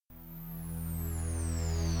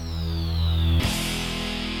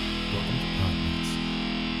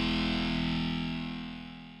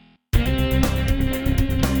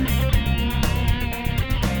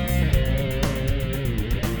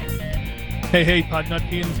Hey,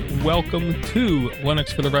 Podnutkians. Welcome to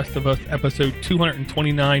Linux for the Rest of Us, episode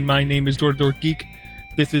 229. My name is Door Geek.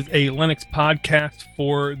 This is a Linux podcast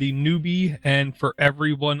for the newbie and for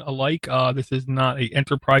everyone alike. This is not an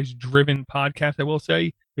enterprise-driven podcast, I will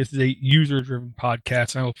say. This is a user-driven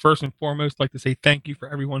podcast. And I will first and foremost like to say thank you for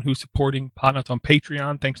everyone who's supporting Podnuts on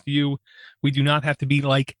Patreon. Thanks to you. We do not have to be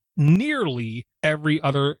like nearly every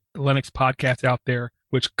other Linux podcast out there,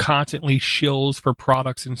 which constantly shills for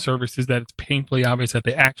products and services that it's painfully obvious that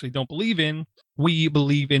they actually don't believe in. We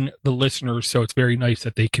believe in the listeners, so it's very nice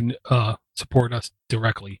that they can support us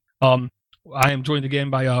directly. I am joined again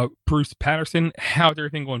by Bruce Patterson. How's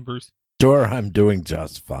everything going, Bruce? Sure, I'm doing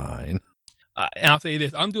just fine. And I'll say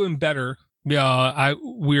this, I'm doing better.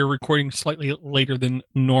 We're recording slightly later than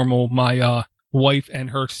normal. My wife and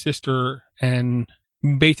her sister and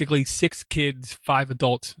basically 6 kids, 5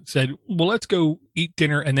 adults said, well, let's go eat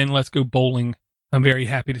dinner and then let's go bowling. I'm very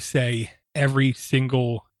happy to say every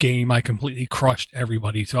single game I completely crushed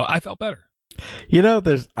everybody. So I felt better.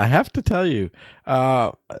 I have to tell you,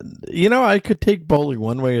 I could take bowling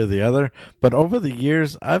one way or the other, but over the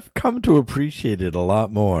years, I've come to appreciate it a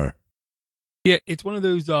lot more. Yeah, it's one of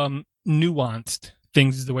those nuanced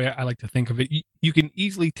things is the way I like to think of it. You can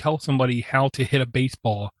easily tell somebody how to hit a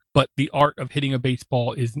baseball, but the art of hitting a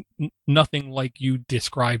baseball is nothing like you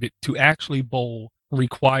describe it. To actually bowl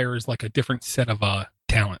requires like a different set of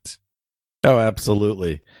talents. Oh,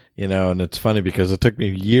 absolutely. And it's funny because it took me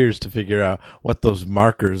years to figure out what those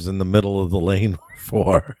markers in the middle of the lane were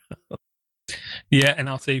for. Yeah, and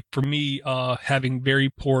I'll say for me, having very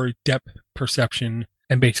poor depth perception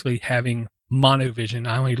and basically having monovision,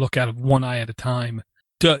 I only look out of one eye at a time.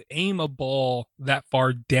 To aim a ball that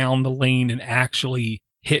far down the lane and actually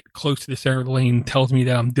hit close to the center of the lane tells me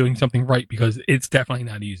that I'm doing something right, because it's definitely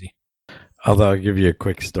not easy. Although I'll give you a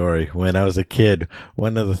quick story. When I was a kid,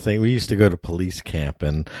 one of the things, we used to go to police camp,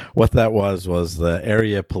 and what that was the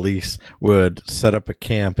area police would set up a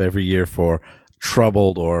camp every year for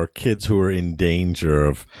troubled or kids who were in danger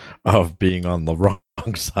of being on the wrong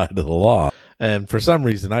side of the law. And for some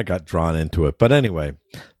reason, I got drawn into it. But anyway,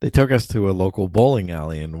 they took us to a local bowling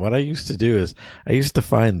alley. And what I used to do is I used to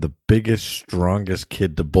find the biggest, strongest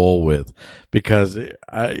kid to bowl with, because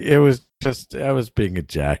I was being a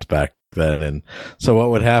jack back then. And so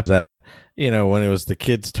what would happen, when it was the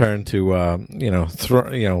kid's turn to,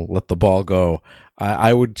 let the ball go,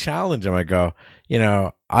 I would challenge him. I go,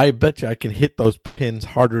 I bet you I can hit those pins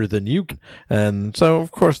harder than you can. And so,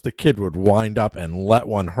 of course, the kid would wind up and let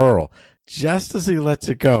one hurl. Just as he lets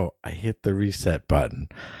it go, I hit the reset button.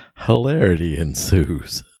 Hilarity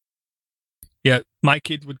ensues. Yeah, my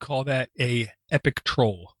kids would call that a epic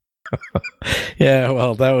troll. Yeah,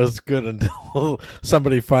 well, that was good until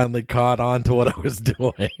somebody finally caught on to what I was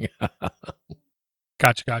doing.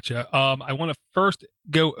 Gotcha. I want to first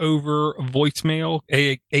go over voicemail,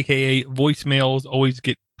 aka voicemails always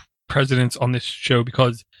get precedence on this show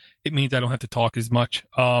because it means I don't have to talk as much.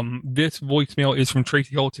 This voicemail is from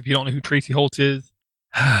Tracy Holtz. If you don't know who Tracy Holtz is,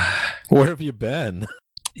 where have you been?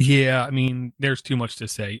 Yeah, I mean, there's too much to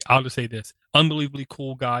say. I'll just say this. Unbelievably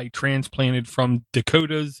cool guy, transplanted from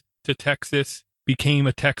Dakotas to Texas, became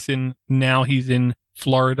a Texan. Now he's in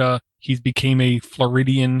Florida. He's became a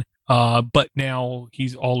Floridian, but now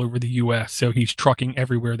he's all over the U.S., so he's trucking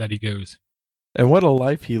everywhere that he goes. And what a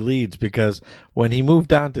life he leads, because when he moved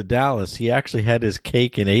down to Dallas, he actually had his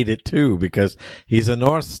cake and ate it too, because he's a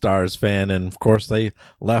North Stars fan. And of course, they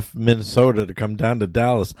left Minnesota to come down to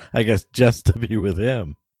Dallas, I guess, just to be with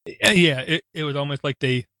him. Yeah, it was almost like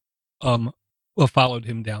they followed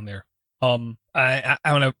him down there. I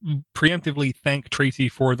want to preemptively thank Tracy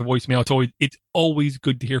for the voicemail. It's always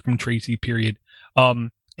good to hear from Tracy, period.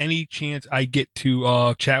 Any chance I get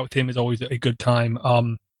to chat with him is always a good time.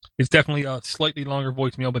 It's definitely a slightly longer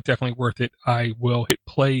voicemail, but definitely worth it. I will hit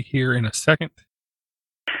play here in a second.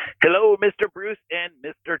 Hello, Mr. Bruce and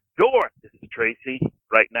Mr. Dorf. This is Tracy.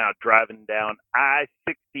 Right now, driving down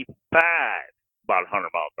I-65, about 100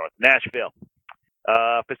 miles north of Nashville.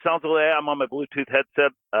 If it sounds like I'm on my Bluetooth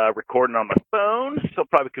headset, recording on my phone, so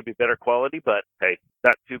probably could be better quality, but hey,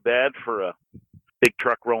 not too bad for a big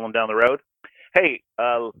truck rolling down the road. Hey,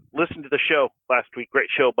 listen to the show last week. Great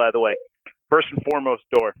show, by the way. First and foremost,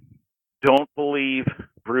 Dor, don't believe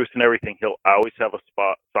Bruce and everything. He'll always have a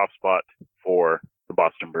soft spot for the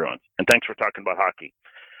Boston Bruins. And thanks for talking about hockey.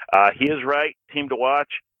 He is right. Team to watch,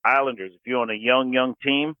 Islanders. If you want a young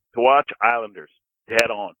team to watch, Islanders.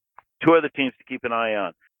 Head on. 2 other teams to keep an eye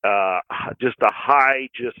on. Just high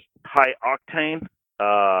octane,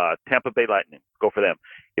 Tampa Bay Lightning. Go for them.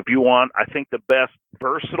 If you want, I think the best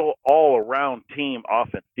versatile all-around team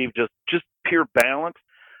offense, Steve, just pure balance.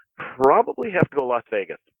 probably have to go Las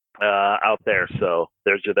Vegas out there. So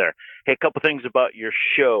there's you there. Hey, a couple things about your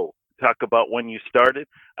show. Talk about when you started.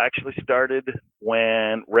 I actually started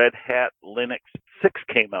when Red Hat Linux 6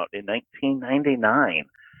 came out in 1999.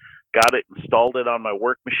 Got it, installed it on my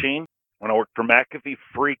work machine. When I worked for McAfee,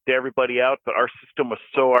 freaked everybody out, but our system was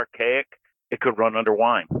so archaic, it could run under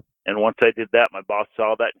wine. And once I did that, my boss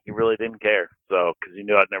saw that, and he really didn't care. So, because he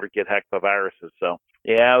knew I'd never get hacked by viruses. So,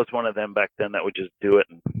 yeah, I was one of them back then that would just do it,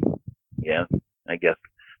 and yeah, I guess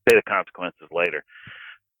pay the consequences later.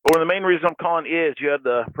 Or the main reason I'm calling is you had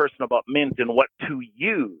the person about Mint and what to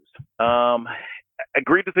use. I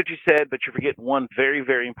agreed with what you said, but you're forgetting one very,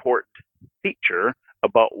 very important feature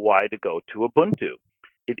about why to go to Ubuntu.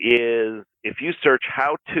 It is, if you search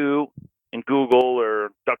how to in Google or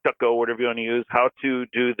DuckDuckGo, whatever you want to use, how to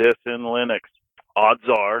do this in Linux, odds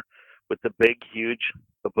are, with the big, huge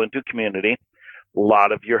Ubuntu community, a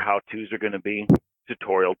lot of your how-tos are going to be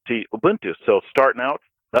tutorial to Ubuntu. So starting out,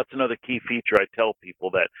 that's another key feature I tell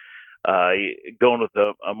people, that going with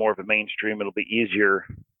a more of a mainstream, it'll be easier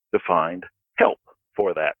to find help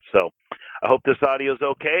for that. So I hope this audio is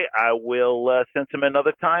okay. I will send some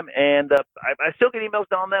another time. And I still get emails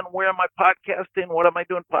down then. Where am I podcasting? What am I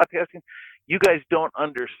doing podcasting? You guys don't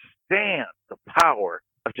understand the power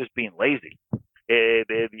of just being lazy.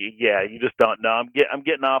 Yeah, you just don't know. I'm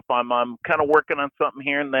getting off. I'm kind of working on something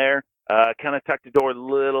here and there. Kind of talked to Door a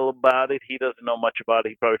little about it. He doesn't know much about it.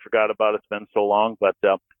 He probably forgot about it. It's been so long. But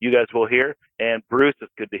you guys will hear. And Bruce,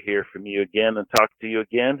 it's good to hear from you again and talk to you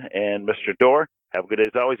again. And Mr. Door, have a good day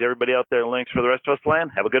as always. Everybody out there, links for the rest of us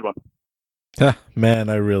land. Have a good one. Man,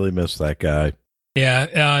 I really miss that guy.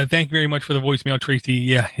 Yeah, thank you very much for the voicemail, Tracy.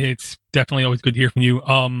 Yeah, it's definitely always good to hear from you.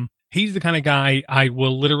 He's the kind of guy I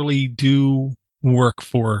will literally do work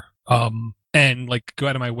for, and like go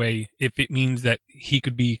out of my way if it means that he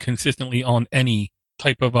could be consistently on any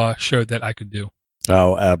type of show that I could do.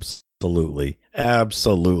 Oh, absolutely.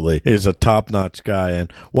 Absolutely. He's a top-notch guy.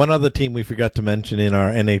 And one other team we forgot to mention in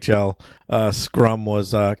our NHL scrum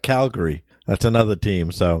was Calgary. That's another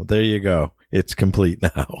team. So there you go. It's complete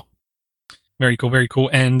now. Very cool. Very cool.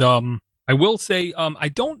 And I will say, I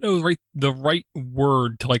don't know the right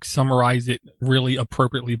word to like summarize it really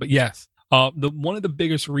appropriately, but yes, one of the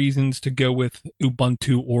biggest reasons to go with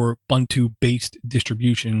Ubuntu or Ubuntu-based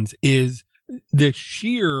distributions is the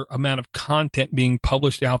sheer amount of content being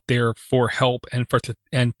published out there for help and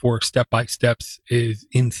for step-by-steps is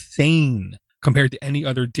insane compared to any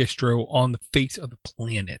other distro on the face of the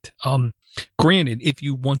planet. Granted, if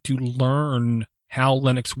you want to learn how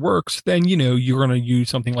Linux works, then, you're going to use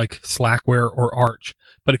something like Slackware or Arch.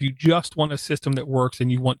 But if you just want a system that works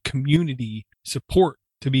and you want community support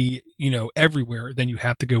to be, everywhere, then you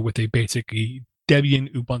have to go with a basically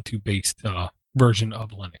Debian Ubuntu-based version of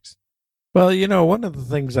Linux. Well, one of the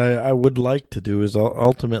things I would like to do is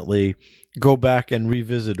ultimately go back and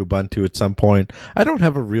revisit Ubuntu at some point. I don't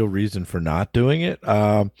have a real reason for not doing it.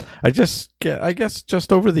 I guess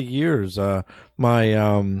just over the years,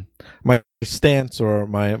 my stance or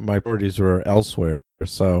my priorities were elsewhere.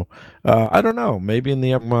 So I don't know. Maybe in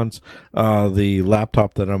the upcoming months, the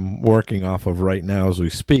laptop that I'm working off of right now as we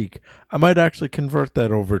speak, I might actually convert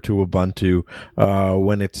that over to Ubuntu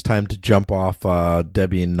when it's time to jump off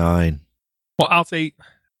Debian 9. Well, I'll say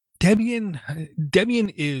Debian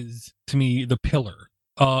is, to me, the pillar.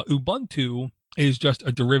 Ubuntu is just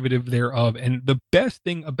a derivative thereof. And the best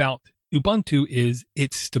thing about Ubuntu is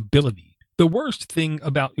its stability. The worst thing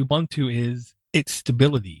about Ubuntu is its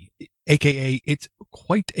stability, aka it's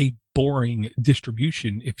quite a boring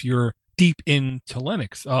distribution if you're deep into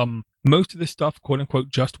Linux. Most of this stuff, quote unquote,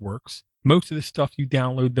 just works. Most of the stuff you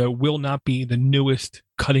download, though, will not be the newest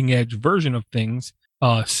cutting edge version of things.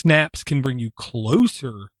 Snaps can bring you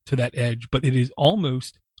closer to that edge, but it is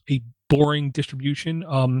almost a boring distribution.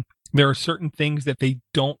 There are certain things that they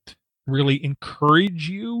don't really encourage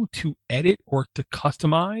you to edit or to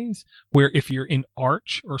customize, where if you're in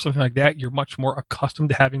Arch or something like that, you're much more accustomed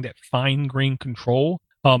to having that fine-grained control.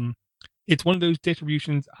 It's one of those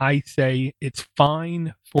distributions I say it's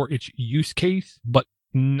fine for its use case, but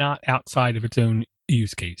not outside of its own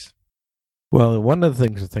use case. Well, one of the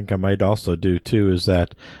things I think I might also do, too, is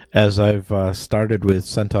that as I've started with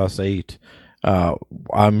CentOS 8, uh,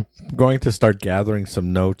 I'm going to start gathering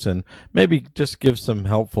some notes and maybe just give some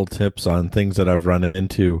helpful tips on things that I've run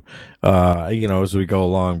into, as we go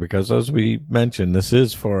along. Because as we mentioned, this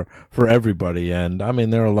is for everybody, and I mean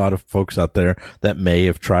there are a lot of folks out there that may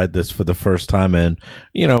have tried this for the first time, and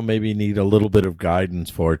maybe need a little bit of guidance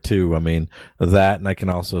for it too. I mean that, and I can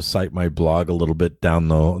also cite my blog a little bit down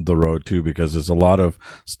the road too, because there's a lot of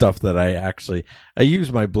stuff that I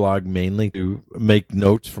use my blog mainly to make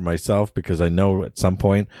notes for myself, because I know at some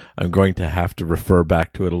point I'm going to have to refer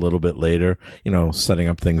back to it a little bit later, setting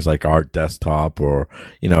up things like Art Desktop, or,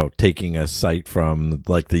 taking a site from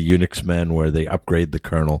like the Unix men where they upgrade the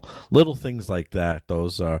kernel, little things like that.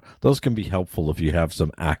 Those can be helpful if you have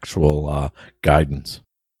some actual guidance.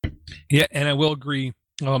 Yeah, and I will agree.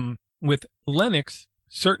 With Linux,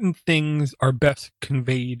 certain things are best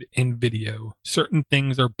conveyed in video. Certain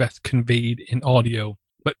things are best conveyed in audio.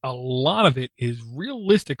 But a lot of it is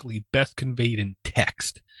realistically best conveyed in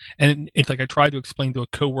text. And it's like I tried to explain to a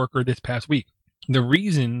coworker this past week. The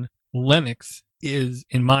reason Linux is,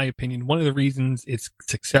 in my opinion, one of the reasons it's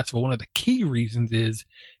successful, one of the key reasons is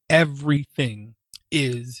everything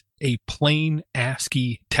is a plain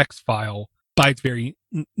ASCII text file by its very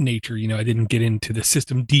nature. I didn't get into the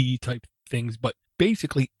system D type things, but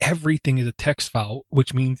basically everything is a text file,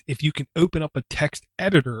 which means if you can open up a text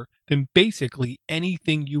editor, then basically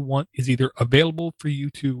anything you want is either available for you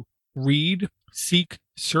to read, seek,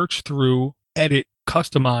 search through, edit,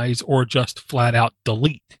 customize, or just flat out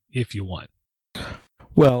delete if you want.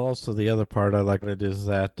 Well, also the other part I like it is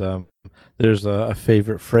that there's a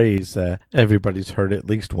favorite phrase that everybody's heard at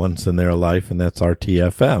least once in their life, and that's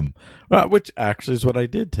RTFM, which actually is what I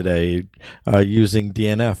did today using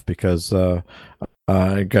DNF, because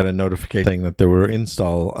I got a notification saying that there were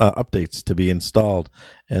updates to be installed,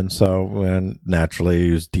 and so naturally I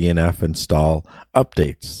use DNF install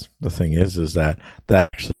updates. The thing is that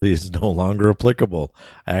actually is no longer applicable.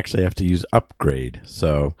 I actually have to use upgrade.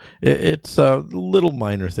 So it's little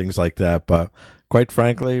minor things like that, but quite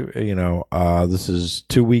frankly, this is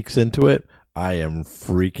 2 weeks into it. I am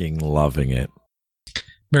freaking loving it.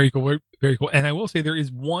 Very cool, very cool. And I will say there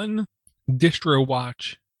is one distro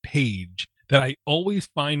watch page that I always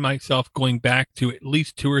find myself going back to at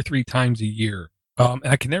least 2 or 3 times a year. And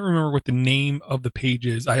I can never remember what the name of the page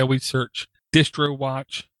is. I always search distro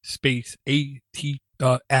watch space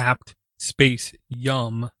apt space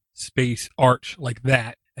yum space arch, like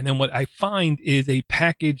that. And then what I find is a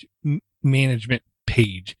package management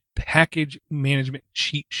page. Package management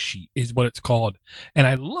cheat sheet is what it's called. And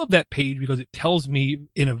I love that page because it tells me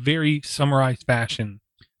in a very summarized fashion,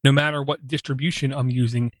 no matter what distribution I'm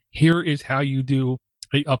using, here is how you do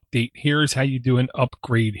an update. Here is how you do an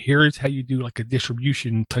upgrade. Here is how you do like a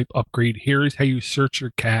distribution type upgrade. Here is how you search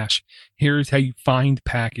your cache. Here is how you find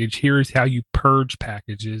package. Here is how you purge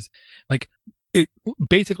packages. Like, it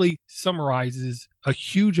basically summarizes a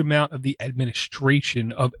huge amount of the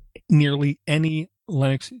administration of nearly any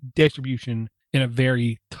Linux distribution in a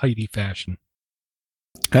very tidy fashion.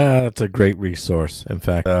 That's a great resource. In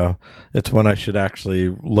fact, it's one I should actually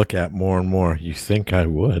look at more and more. You think I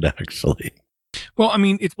would, actually? Well, I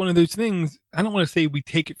mean, it's one of those things, I don't want to say we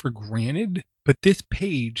take it for granted, but this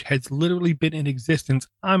page has literally been in existence,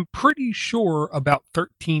 I'm pretty sure, about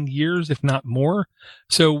 13 years, if not more.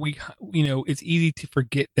 So it's easy to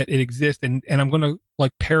forget that it exists. And I'm going to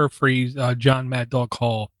like paraphrase John Mad Dog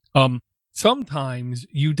Hall. Sometimes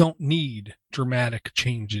you don't need dramatic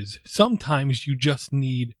changes. Sometimes you just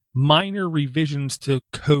need minor revisions to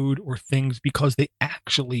code or things because they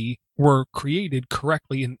actually were created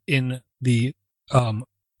correctly in the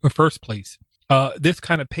first place. This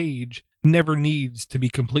kind of page never needs to be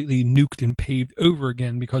completely nuked and paved over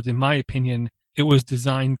again because, in my opinion, it was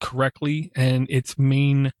designed correctly and its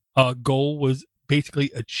main goal was basically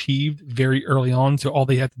achieved very early on. So all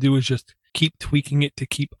they have to do is just keep tweaking it to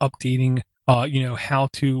keep updating, how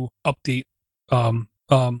to update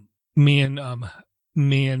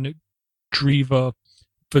man, Driva,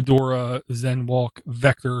 Fedora, ZenWalk,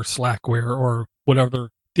 Vector, Slackware, or whatever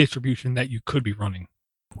distribution that you could be running.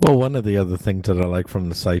 Well, one of the other things that I like from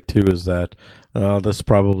the site too is that this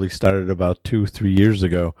probably started about 2-3 years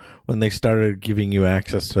ago when they started giving you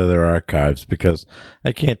access to their archives, because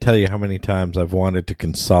I can't tell you how many times I've wanted to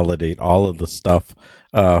consolidate all of the stuff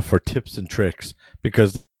for tips and tricks,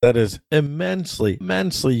 because that is immensely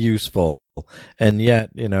useful. And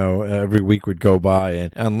yet, every week would go by,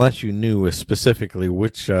 and unless you knew specifically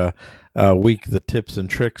which week the tips and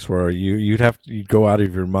tricks were, you'd go out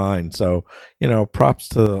of your mind. So, props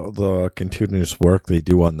to the continuous work they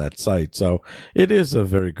do on that site. So it is a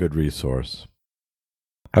very good resource.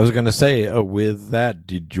 I was going to say, with that,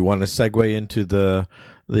 did you want to segue into the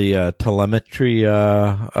telemetry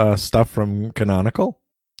stuff from Canonical?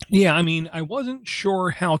 Yeah, I mean, I wasn't sure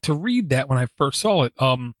how to read that when I first saw it.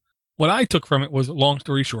 What I took from it was, long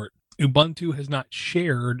story short, Ubuntu has not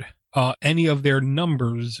shared any of their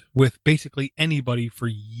numbers with basically anybody for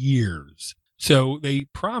years. So they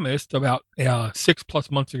promised about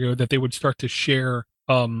 6+ months ago that they would start to share,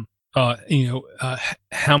 how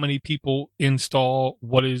many people install,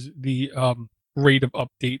 what is the rate of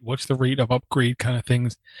update, what's the rate of upgrade, kind of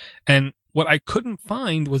things. And what I couldn't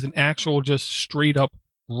find was an actual, just straight up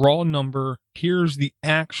raw number. Here's the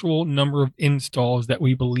actual number of installs that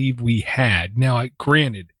we believe we had. Now,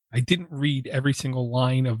 granted, I didn't read every single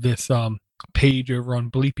line of this page over on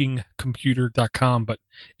bleepingcomputer.com, but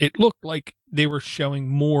it looked like they were showing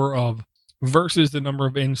more of, versus the number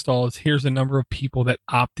of installs. Here's the number of people that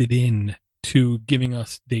opted in to giving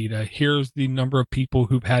us data. Here's the number of people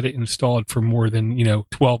who've had it installed for more than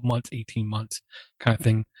 12 months, 18 months, kind of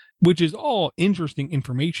thing, which is all interesting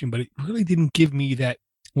information, but it really didn't give me that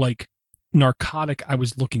like narcotic I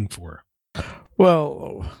was looking for.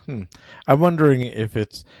 Well, I'm wondering if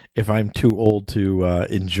I'm too old to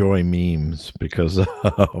enjoy memes, because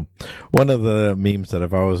one of the memes that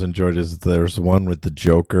I've always enjoyed is there's one with the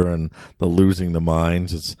Joker and the losing the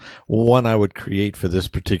minds. It's one I would create for this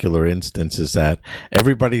particular instance, is that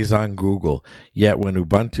everybody's on Google, yet when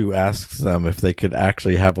Ubuntu asks them if they could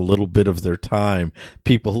actually have a little bit of their time,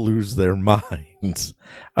 people lose their minds.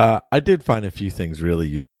 I did find a few things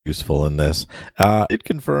really useful in this. It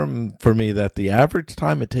confirmed for me that the average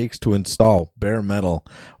time it takes to install bare metal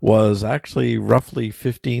was actually roughly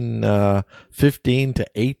 15 to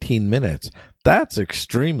 18 minutes. That's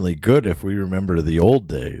extremely good if we remember the old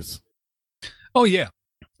days. Oh, yeah.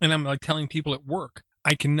 And I'm like telling people at work,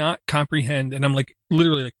 I cannot comprehend, and I'm like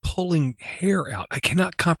literally like pulling hair out. I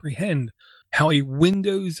cannot comprehend how a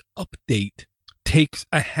Windows update takes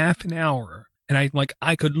a half an hour. And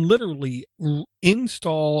I could literally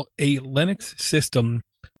install a Linux system,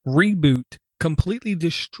 reboot, completely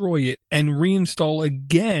destroy it, and reinstall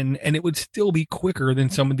again, and it would still be quicker than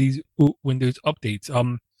some of these Windows updates.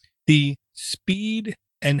 The speed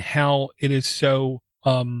and how it is so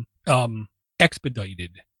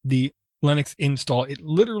expedited, the Linux install, it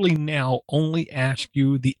literally now only asks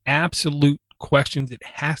you the absolute questions it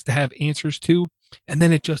has to have answers to, and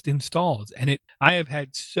then it just installs. And I have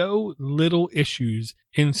had so little issues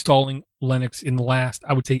installing Linux in the last,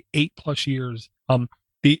 I would say, 8+ years.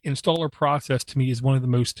 The installer process to me is one of the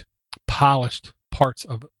most polished parts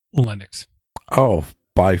of Linux. Oh,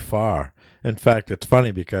 by far. In fact, it's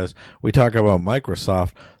funny because we talk about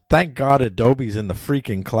Microsoft. Thank God Adobe's in the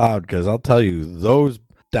freaking cloud, because I'll tell you, those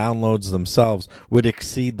downloads themselves would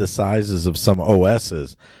exceed the sizes of some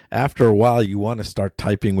OSs. After a while, you want to start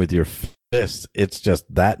typing with your fists. It's just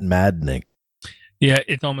that maddening. Yeah,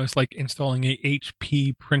 it's almost like installing a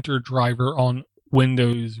HP printer driver on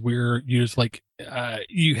Windows, where you just like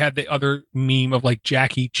you had the other meme of like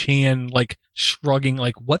Jackie Chan like shrugging,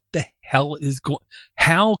 like, what the hell is going?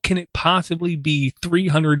 How can it possibly be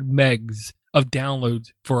 300 megs of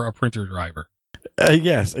downloads for a printer driver?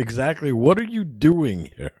 Yes, exactly. What are you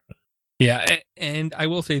doing here? Yeah, and I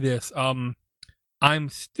will say this: I'm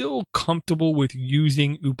still comfortable with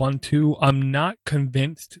using Ubuntu. I'm not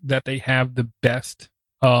convinced that they have the best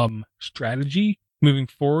strategy moving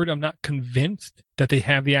forward. I'm not convinced that they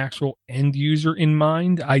have the actual end user in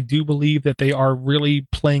mind. I do believe that they are really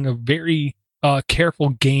playing a very careful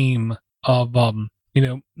game of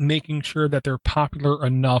making sure that they're popular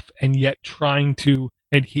enough, and yet trying to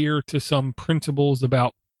adhere to some principles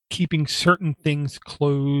about keeping certain things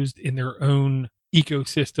closed in their own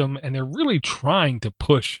ecosystem, and they're really trying to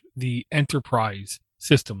push the enterprise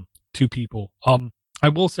system to people. I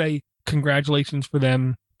will say congratulations for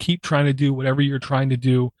them. Keep trying to do whatever you're trying to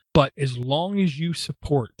do, but as long as you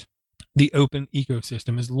support the open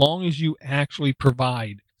ecosystem, as long as you actually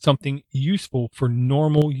provide something useful for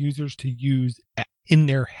normal users to use in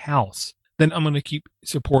their house, then I'm going to keep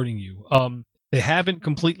supporting you. They haven't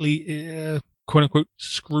completely, quote unquote,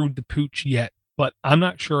 screwed the pooch yet, but I'm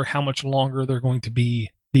not sure how much longer they're going to be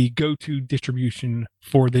the go-to distribution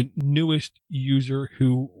for the newest user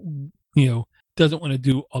who, doesn't want to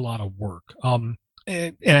do a lot of work. And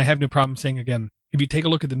I have no problem saying again, if you take a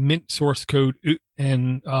look at the Mint source code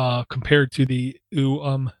and compared to the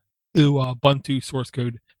Ubuntu source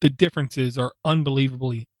code, the differences are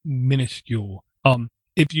unbelievably minuscule.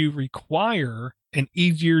 If you require an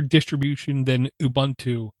easier distribution than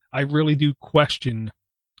Ubuntu, I really do question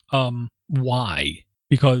why,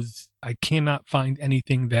 because I cannot find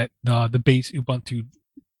anything that the base Ubuntu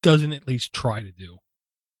doesn't at least try to do.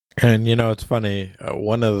 And it's funny.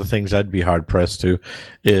 One of the things I'd be hard pressed to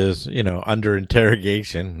is, under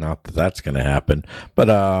interrogation. Not that that's going to happen, but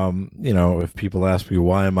if people ask me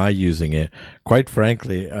why am I using it, quite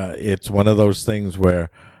frankly, it's one of those things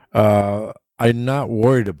where I'm not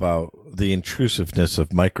worried about the intrusiveness of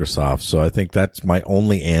Microsoft. So I think that's my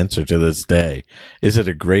only answer to this day. Is it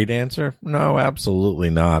a great answer? No, absolutely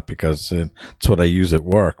not, because it's what I use at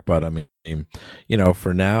work. But I mean,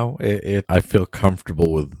 for now, I feel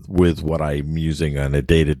comfortable with what I'm using on a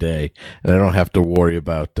day to day, and I don't have to worry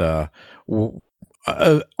about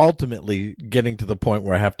ultimately getting to the point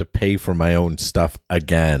where I have to pay for my own stuff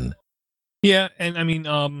again. Yeah, and I mean,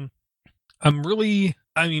 now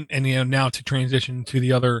to transition to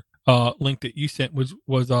the other link that you sent was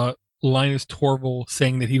Linus Torvalds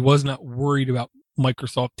saying that he was not worried about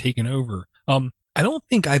Microsoft taking over. I don't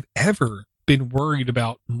think I've ever been worried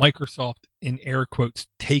about Microsoft, in air quotes,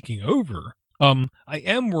 taking over. I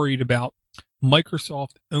am worried about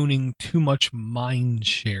Microsoft owning too much mind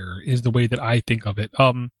share, is the way that I think of it.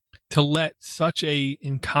 To let such a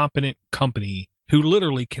incompetent company who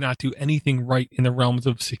literally cannot do anything right in the realms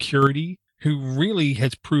of security, who really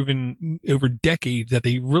has proven over decades that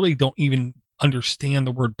they really don't even understand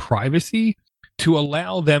the word privacy, to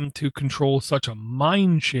allow them to control such a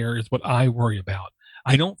mind share is what I worry about.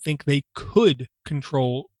 I don't think they could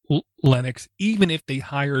control Linux, even if they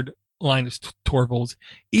hired Linus Torvalds,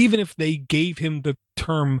 even if they gave him the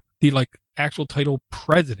term, the actual title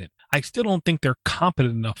president. I still don't think they're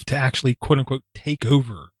competent enough to actually, quote unquote, take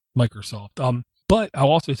over Microsoft. But I'll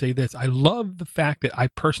also say this. I love the fact that I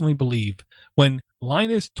personally believe when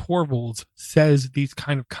Linus Torvalds says these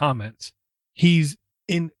kind of comments, he's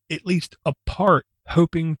in at least a part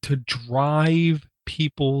hoping to drive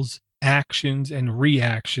people's actions and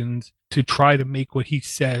reactions to try to make what he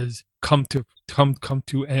says come to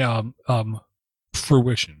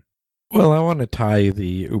fruition. Well, I want to tie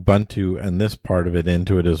the Ubuntu and this part of it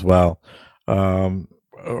into it as well,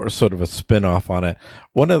 or sort of a spin-off on it.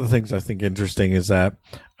 One of the things I think interesting is that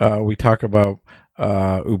we talk about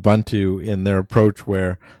Ubuntu in their approach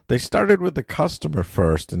where they started with the customer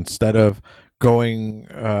first instead of taking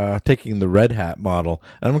the Red Hat model.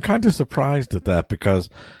 And I'm kind of surprised at that, because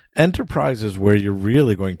enterprise is where you're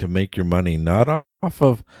really going to make your money, not off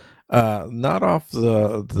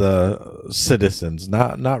the citizens,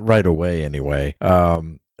 not right away anyway.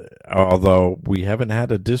 Although we haven't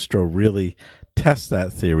had a distro really test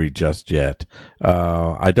that theory just yet.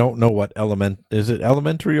 I don't know what is it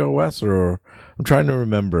Elementary OS, or I'm trying to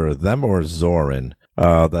remember them, or Zorin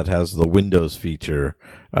that has the Windows feature,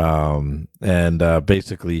 and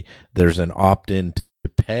basically there's an opt-in to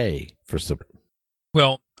pay for support.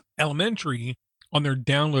 Well, Elementary on their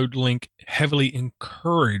download link heavily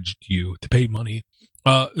encouraged you to pay money.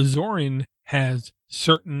 Zorin has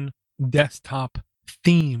certain desktop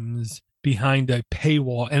themes behind a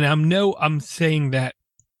paywall, and I'm saying that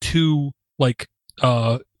too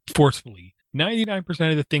forcefully.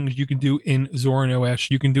 99% of the things you can do in Zorin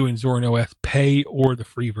OS, you can do in Zorin OS pay or the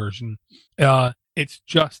free version. It's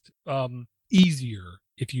just easier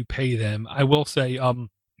if you pay them. I will say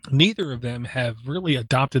neither of them have really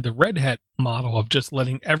adopted the Red Hat model of just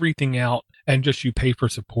letting everything out and just you pay for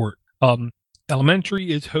support.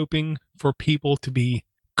 Elementary is hoping for people to be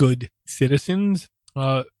good citizens.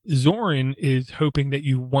 Zorin is hoping that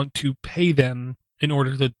you want to pay them in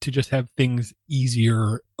order to just have things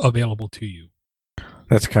easier available to you.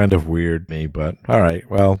 That's kind of weird, me, but all right.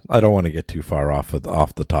 Well, I don't want to get too far off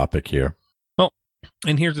the topic here. Well,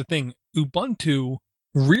 and here's the thing. Ubuntu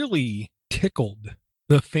really tickled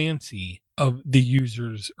the fancy of the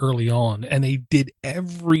users early on, and they did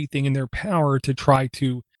everything in their power to try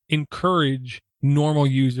to encourage normal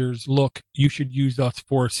users. Look, you should use us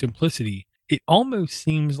for simplicity. It almost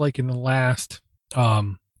seems like in the last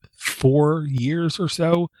 4 years or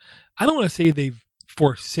so, I don't want to say they've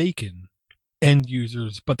forsaken end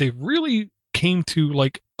users, but they've really came to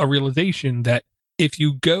a realization that if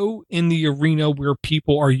you go in the arena where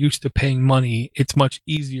people are used to paying money, it's much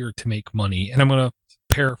easier to make money. And I'm going to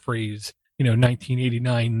paraphrase,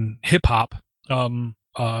 1989 hip hop,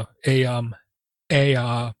 a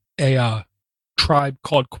tribe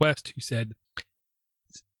called Quest who said,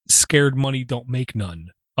 "Scared money don't make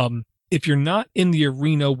none." If you're not in the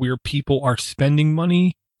arena where people are spending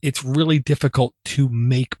money, it's really difficult to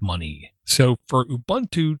make money. So for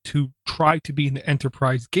Ubuntu to try to be in the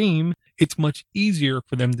enterprise game, it's much easier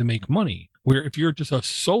for them to make money. Where if you're just a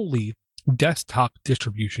solely desktop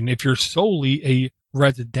distribution, if you're solely a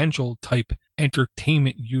residential type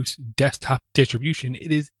entertainment use desktop distribution,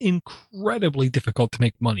 it is incredibly difficult to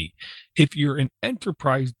make money. If you're an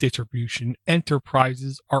enterprise distribution,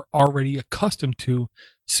 enterprises are already accustomed to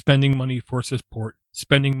spending money for support,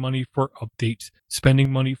 spending money for updates,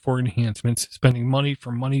 spending money for enhancements, spending money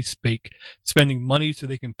for money's sake, spending money so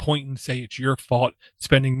they can point and say it's your fault,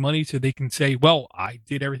 spending money so they can say, well, I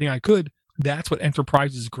did everything I could. That's what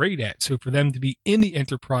enterprise is great at. So for them to be in the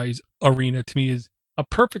enterprise arena, to me, is a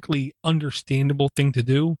perfectly understandable thing to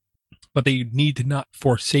do, but they need to not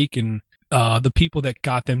forsaken the people that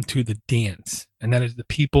got them to the dance, and that is the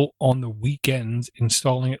people on the weekends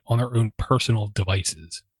installing it on their own personal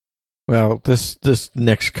devices. Well, this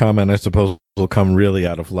next comment, I suppose, will come really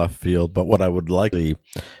out of left field, but what I would like to,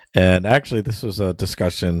 and actually this was a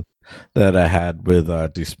discussion that I had with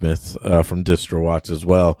D. Smith from DistroWatch as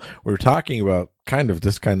well. We were talking about kind of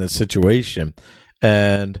this kind of situation.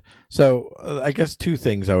 And so I guess two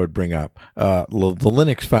things I would bring up. The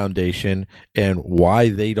Linux Foundation and why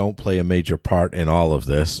they don't play a major part in all of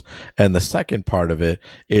this. And the second part of it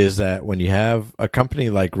is that when you have a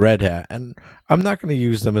company like Red Hat, and I'm not going to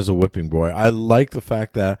use them as a whipping boy. I like the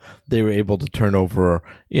fact that they were able to turn over,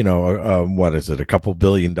 what is it, a couple $1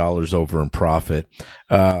 billion over in profit.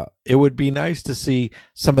 It would be nice to see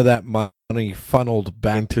some of that money funneled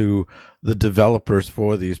back to the developers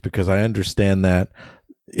for these, because I understand that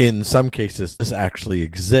in some cases this actually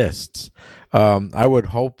exists. I would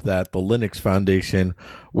hope that the Linux Foundation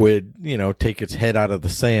would, take its head out of the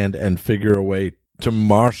sand and figure a way to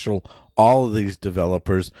marshal all of these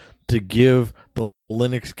developers to give the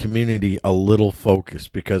Linux community a little focus,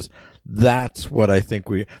 because that's what I think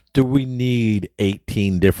we need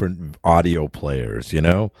 18 different audio players,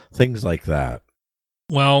 things like that.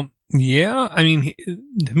 Well, yeah, I mean,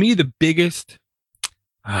 to me, the biggest,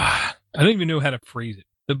 I don't even know how to phrase it.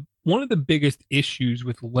 One of the biggest issues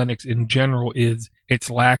with Linux in general is its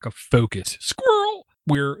lack of focus. Squirrel!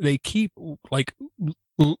 Where they keep,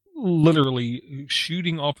 literally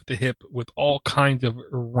shooting off at the hip with all kinds of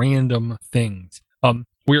random things.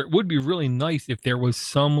 Where it would be really nice if there was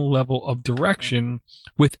some level of direction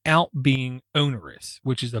without being onerous,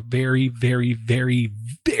 which is a very, very, very,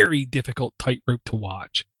 very difficult tightrope to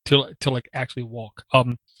watch, to actually walk.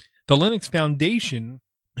 The Linux Foundation,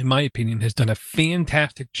 in my opinion, has done a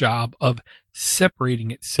fantastic job of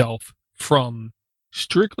separating itself from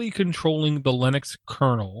strictly controlling the Linux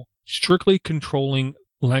kernel, strictly controlling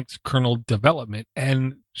Linux kernel development,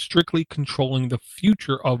 and strictly controlling the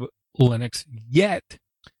future of Linux, yet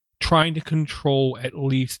trying to control at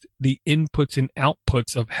least the inputs and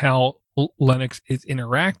outputs of how Linux is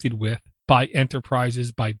interacted with by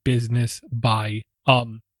enterprises, by business, by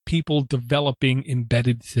people developing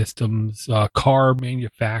embedded systems, car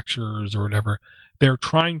manufacturers or whatever. They're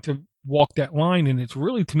trying to walk that line, and it's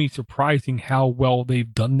really, to me, surprising how well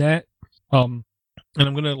they've done that. And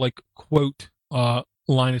I'm going to quote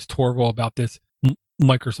Linus Torvald about this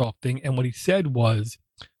Microsoft thing, and what he said was,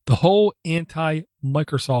 the whole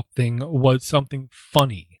anti-Microsoft thing was something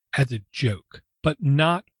funny as a joke, but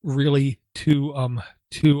not really today.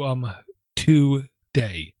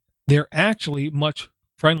 They're actually much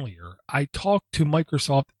friendlier. I talked to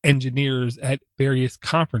Microsoft engineers at various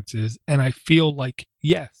conferences, and I feel like,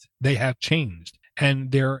 yes, they have changed,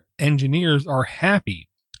 and their engineers are happy,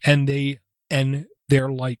 and they're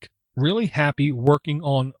really happy working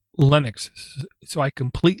on Linux. So I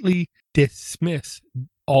completely dismiss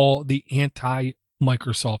all the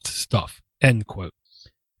anti-Microsoft stuff, end quote.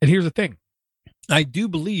 And here's the thing. I do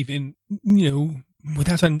believe in,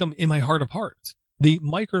 without saying them, in my heart of hearts, the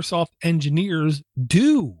Microsoft engineers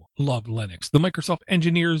do love Linux. The Microsoft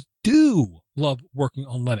engineers do love working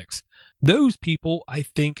on Linux. Those people, I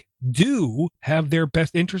think, do have their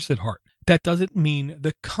best interests at heart. That doesn't mean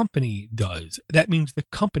the company does. That means the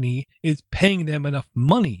company is paying them enough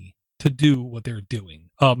money to do what they're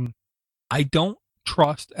doing. I don't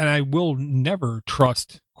trust, and I will never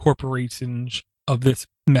trust, corporations of this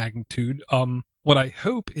magnitude. What I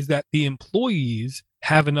hope is that the employees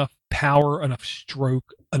have enough power, enough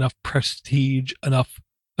stroke, enough prestige, enough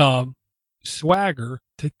swagger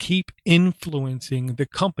to keep influencing the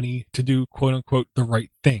company to do, quote unquote, the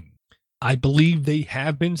right thing. I believe they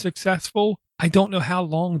have been successful. I don't know how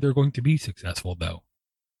long they're going to be successful, though.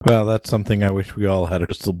 Well, that's something I wish we all had a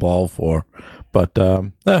crystal ball for. But,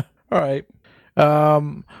 all right.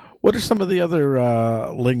 What are some of the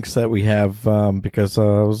other links that we have? Because I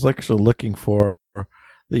was actually looking for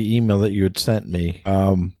the email that you had sent me.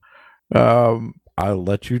 I'll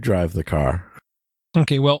let you drive the car.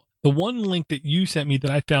 Okay, well, the one link that you sent me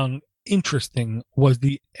that I found interesting was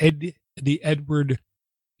the Edward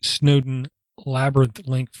Snowden Labyrinth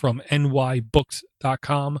link from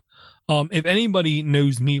nybooks.com. If anybody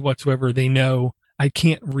knows me whatsoever, they know I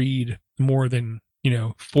can't read more than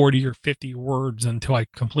 40 or 50 words until I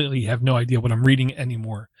completely have no idea what I'm reading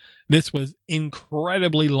anymore. This was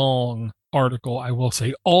incredibly long article, I will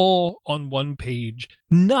say, all on one page,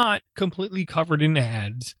 not completely covered in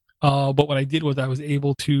ads. But what I did was I was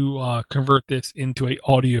able to convert this into a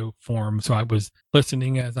audio form, so I was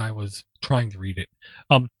listening as I was trying to read it.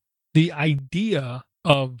 The idea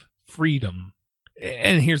of freedom,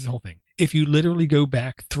 and here's the whole thing. If you literally go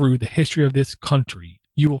back through the history of this country,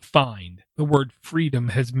 you will find the word freedom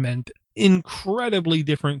has meant incredibly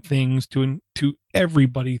different things to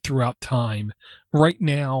everybody throughout time. Right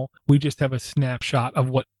now, we just have a snapshot of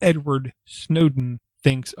what Edward Snowden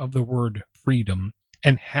thinks of the word freedom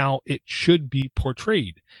and how it should be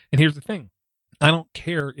portrayed. And here's the thing. I don't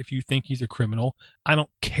care if you think he's a criminal. I don't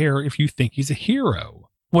care if you think he's a hero.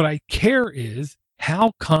 What I care is,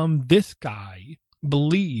 how come this guy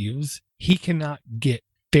believes he cannot get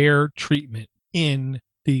fair treatment in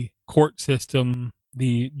the court system,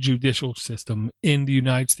 the judicial system in the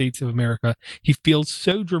United States of America? He feels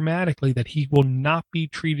so dramatically that he will not be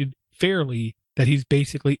treated fairly that he's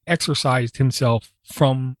basically exorcised himself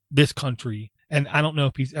from this country. And I don't know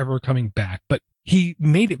if he's ever coming back, but he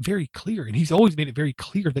made it very clear, and he's always made it very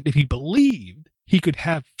clear, that if he believed he could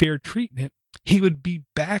have fair treatment, he would be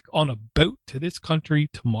back on a boat to this country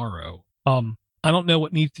tomorrow. I don't know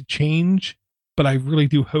what needs to change, but I really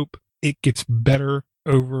do hope it gets better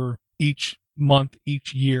over each month,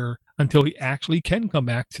 each year, until he actually can come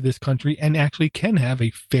back to this country and actually can have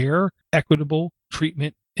a fair, equitable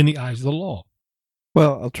treatment in the eyes of the law.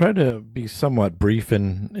 Well, I'll try to be somewhat brief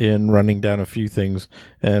in running down a few things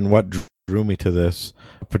and what drew me to this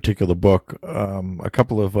particular book. A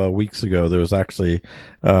couple of weeks ago, there was actually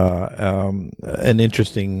an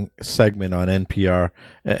interesting segment on NPR.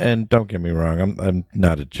 And don't get me wrong, I'm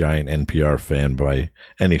not a giant NPR fan by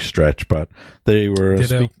any stretch, but they were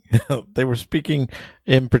they were speaking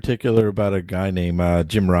in particular about a guy named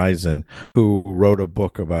Jim Risen, who wrote a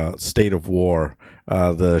book about State of War,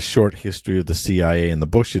 the short history of the CIA and the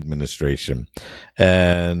Bush administration.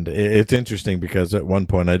 And it's interesting because at one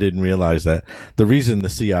point I didn't realize that the reason the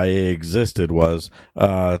CIA existed was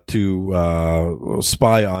to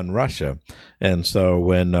spy on Russia. And so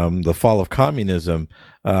when the fall of communism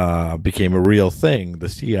became a real thing, the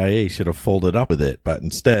CIA should have folded up with it. But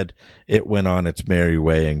instead, it went on its merry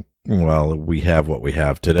way, and well, we have what we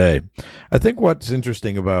have today. I think what's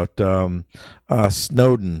interesting about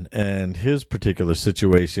Snowden and his particular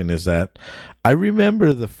situation is that I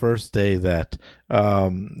remember the first day that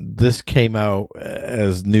this came out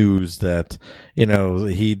as news, that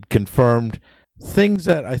he'd confirmed things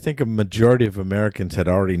that I think a majority of Americans had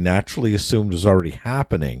already naturally assumed was already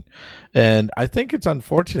happening. And I think it's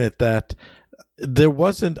unfortunate that there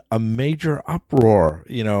wasn't a major uproar,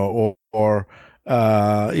 or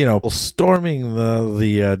storming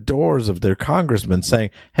the doors of their congressmen saying,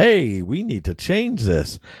 "Hey, we need to change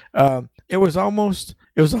this." It was almost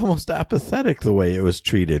apathetic the way it was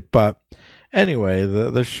treated. But anyway,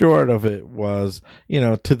 the short of it was,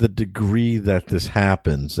 to the degree that this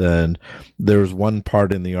happens, and there's one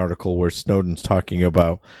part in the article where Snowden's talking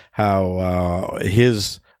about how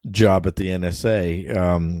his job at the NSA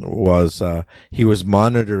was he was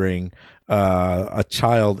monitoring a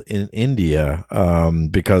child in India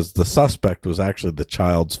because the suspect was actually the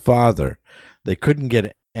child's father. They couldn't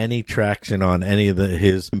get any traction on any of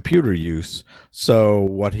his computer use. So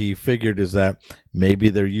what he figured is that maybe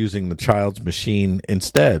they're using the child's machine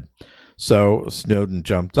instead. So Snowden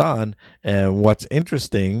jumped on, and what's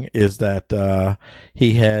interesting is that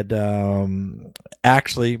he had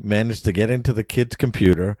actually managed to get into the kid's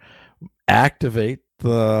computer, activate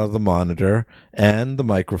the monitor and the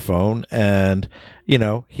microphone, and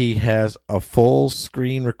he has a full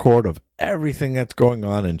screen record of everything that's going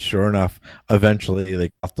on. And sure enough, eventually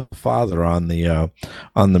they got the father on the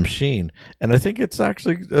machine. And I think it's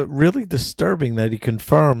actually really disturbing that he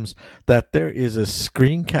confirms that there is a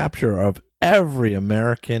screen capture of every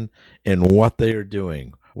American and what they are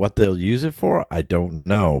doing. What they'll use it for, I don't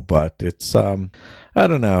know, but it's I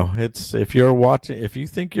don't know. It's if you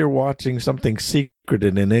think you're watching something secret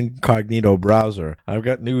in an incognito browser, I've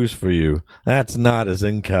got news for you. That's not as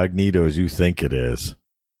incognito as you think it is.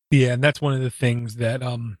 Yeah, and that's one of the things that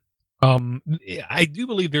I do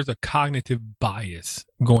believe there's a cognitive bias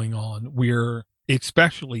going on where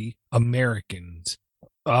especially Americans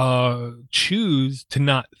choose to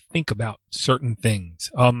not think about certain things.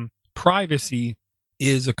 Privacy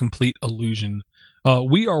is a complete illusion.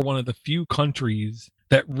 We are one of the few countries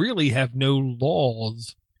that really have no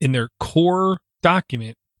laws in their core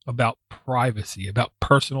document about privacy, about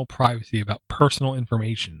personal privacy, about personal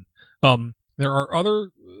information. There are other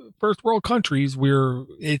first world countries where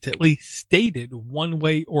it's at least stated one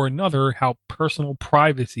way or another how personal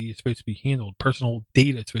privacy is supposed to be handled, personal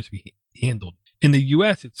data is supposed to be handled. In the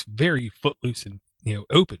U.S., it's very footloose and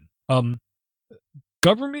open.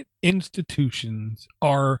 Government institutions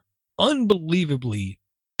are unbelievably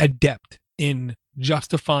adept in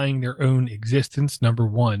justifying their own existence, number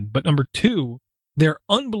one. But number two, they're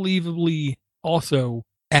unbelievably also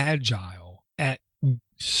agile at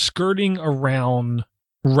skirting around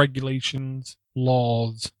regulations,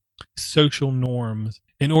 laws, social norms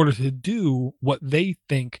in order to do what they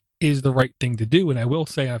think is the right thing to do. And I will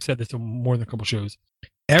say, I've said this on more than a couple shows,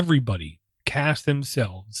 everybody casts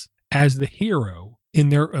themselves as the hero in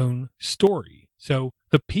their own story. So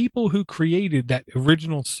the people who created that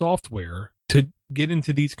original software to get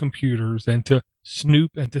into these computers and to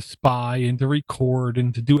snoop and to spy and to record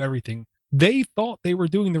and to do everything, they thought they were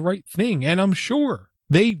doing the right thing. And I'm sure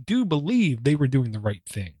they do believe they were doing the right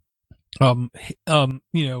thing. Through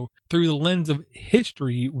the lens of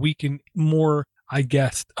history, we can more, I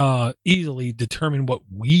guess, easily determine what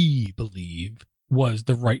we believe was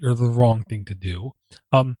the right or the wrong thing to do.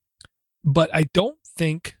 But I don't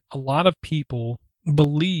think a lot of people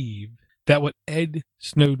believe that what Ed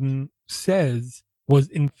Snowden says was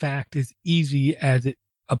in fact as easy as it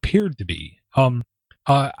appeared to be.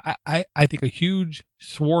 I think a huge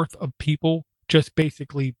swath of people just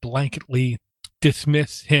basically blanketly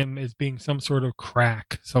dismiss him as being some sort of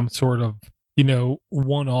crack, some sort of,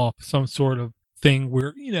 one-off, some sort of thing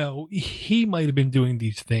where, he might have been doing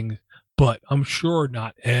these things, but I'm sure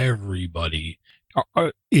not everybody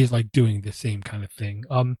is like doing the same kind of thing.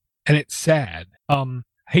 And it's sad. I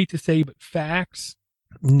hate to say, but facts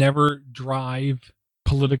never drive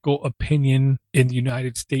political opinion in the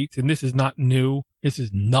United States. And this is not new. This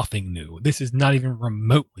is nothing new. This is not even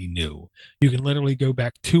remotely new. You can literally go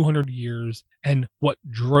back 200 years, and what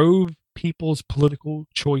drove people's political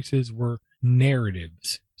choices were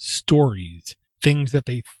narratives, stories, things that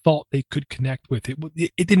they thought they could connect with.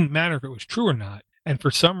 It didn't matter if it was true or not. And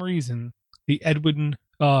for some reason, the Edwin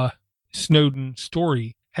Snowden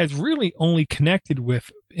story has really only connected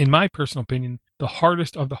with, in my personal opinion, the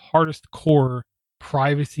hardest of the hardest core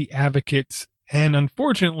privacy advocates, and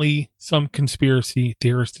unfortunately some conspiracy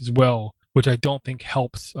theorists as well, which I don't think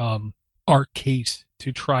helps our case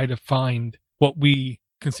to try to find what we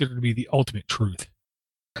consider to be the ultimate truth.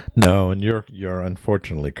 No, and you're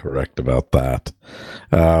unfortunately correct about that.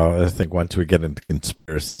 I think once we get into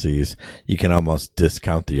conspiracies, you can almost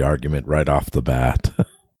discount the argument right off the bat.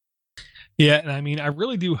 Yeah, and I mean, I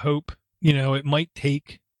really do hope, it might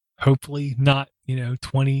take, hopefully not,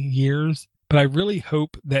 20 years, but I really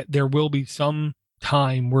hope that there will be some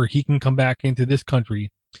time where he can come back into this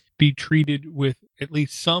country, be treated with at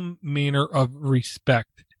least some manner of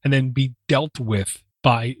respect, and then be dealt with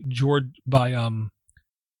by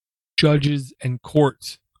judges and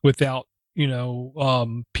courts without,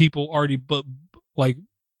 people already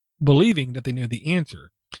believing that they know the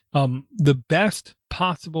answer. The best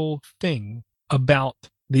possible thing about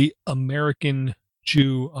the American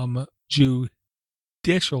judicial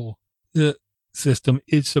system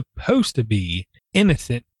is supposed to be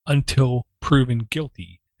innocent until proven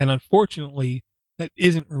guilty. And unfortunately, that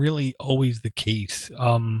isn't really always the case.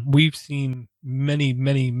 We've seen many,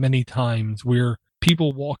 many, many times where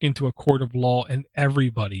people walk into a court of law and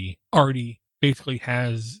everybody already basically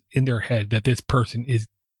has in their head that this person is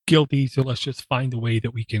guilty. So let's just find a way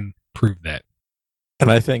that we can prove that.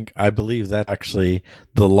 And I believe that actually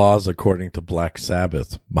the laws according to Black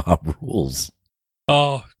Sabbath mob rules.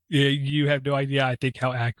 Oh, yeah, you have no idea, I think,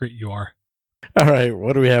 how accurate you are. All right,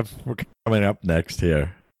 what do we have coming up next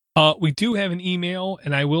here? We do have an email,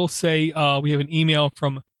 and I will say we have an email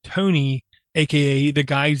from Tony, a.k.a. the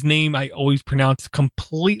guy's name I always pronounce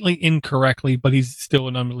completely incorrectly, but he's still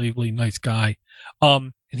an unbelievably nice guy.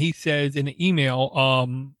 And he says in an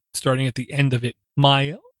email, starting at the end of it,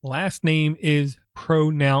 my last name is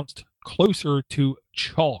pronounced closer to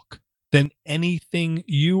chalk than anything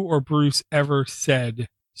you or Bruce ever said.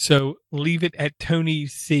 So leave it at Tony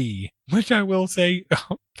C, which I will say,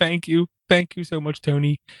 thank you. Thank you so much,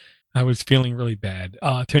 Tony. I was feeling really bad.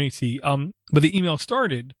 Tony C. But the email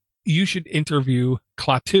started, you should interview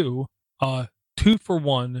Klaatu,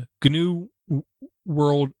 2-for-1 GNU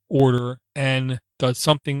World Order, and does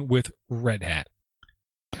something with Red Hat.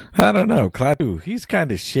 I don't know. Klaatu, he's kind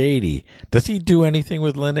of shady. Does he do anything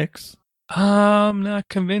with Linux? I'm not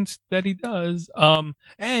convinced that he does.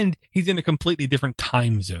 And he's in a completely different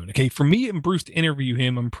time zone. Okay, for me and Bruce to interview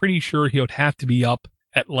him, I'm pretty sure he would have to be up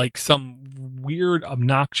at like some weird,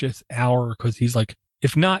 obnoxious hour because he's like,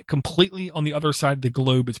 if not completely on the other side of the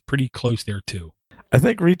globe, it's pretty close there too. I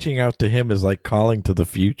think reaching out to him is like calling to the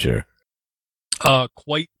future.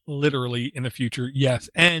 Quite literally in the future, yes.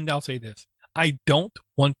 And I'll say this. I don't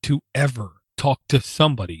want to ever talk to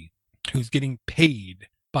somebody who's getting paid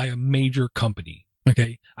by a major company.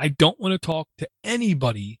 Okay. I don't want to talk to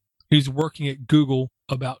anybody who's working at Google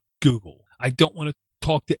about Google. I don't want to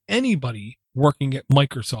talk to anybody working at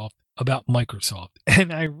Microsoft about Microsoft.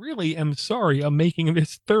 And I really am sorry I'm making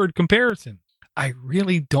this third comparison. I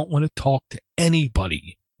really don't want to talk to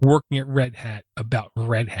anybody working at Red Hat about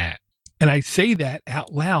Red Hat. And I say that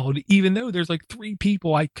out loud, even though there's like 3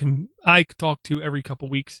 people I could talk to every couple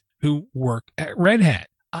of weeks who work at Red Hat.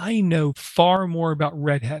 I know far more about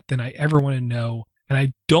Red Hat than I ever want to know. And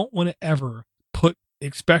I don't want to ever put,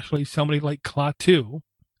 especially somebody like Klaatu,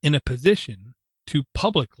 in a position to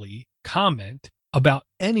publicly comment about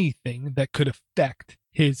anything that could affect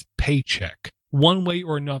his paycheck one way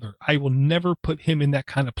or another. I will never put him in that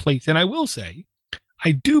kind of place. And I will say,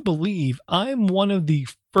 I do believe I'm one of the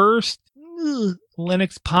first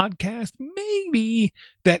Linux podcast, maybe,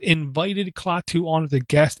 that invited Klaatu on as a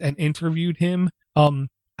guest and interviewed him.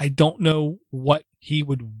 I don't know what he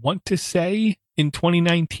would want to say in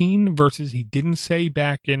 2019 versus he didn't say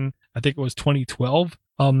back in, I think it was 2012.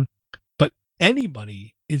 But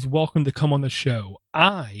anybody is welcome to come on the show.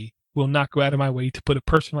 I will not go out of my way to put a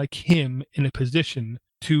person like him in a position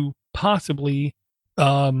to possibly,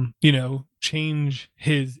 change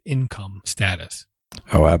his income status.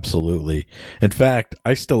 Oh, absolutely. In fact,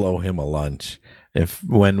 I still owe him a lunch.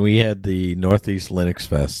 When we had the Northeast Linux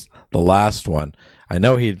Fest, the last one, I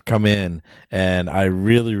know he'd come in, and I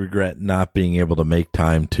really regret not being able to make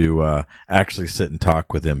time to actually sit and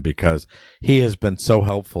talk with him, because he has been so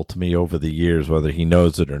helpful to me over the years, whether he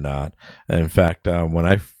knows it or not. And in fact, when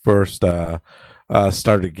I first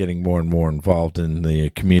started getting more and more involved in the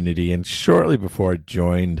community, and shortly before I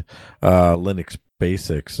joined Linux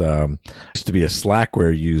Basics, I used to be a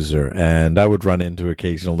Slackware user, and I would run into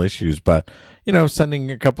occasional issues, but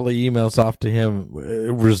sending a couple of emails off to him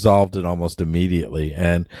resolved it almost immediately.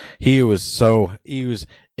 And he was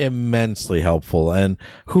immensely helpful. And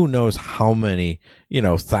who knows how many,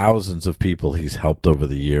 thousands of people he's helped over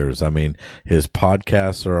the years. I mean, his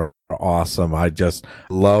podcasts are awesome. I just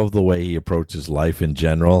love the way he approaches life in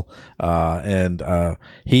general. And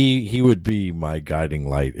he would be my guiding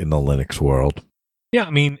light in the Linux world. Yeah,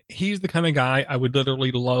 I mean, he's the kind of guy I would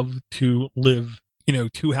literally love to live,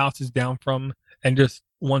 2 houses down from, and just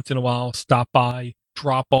once in a while stop by,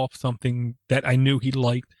 drop off something that I knew he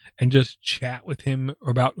liked, and just chat with him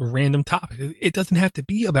about a random topic. It doesn't have to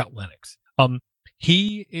be about Linux.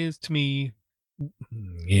 He is, to me,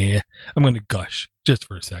 yeah, I'm going to gush just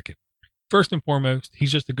for a second. First and foremost,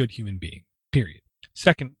 he's just a good human being, period.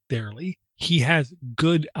 Secondarily, he has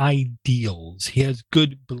good ideals. He has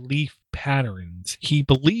good belief patterns. He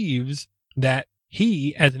believes that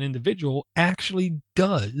he, as an individual, actually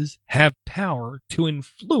does have power to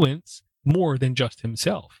influence more than just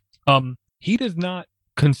himself. He does not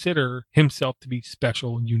consider himself to be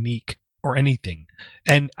special, unique, or anything.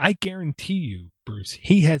 And I guarantee you, Bruce,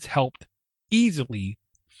 he has helped easily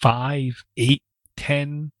 5, 8,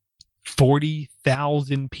 10,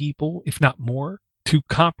 40,000 people, if not more, to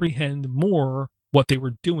comprehend more what they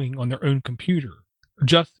were doing on their own computer,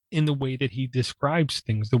 just in the way that he describes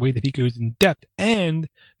things, the way that he goes in depth, and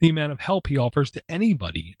the amount of help he offers to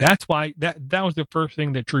anybody. That's why that was the first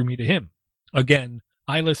thing that drew me to him. Again,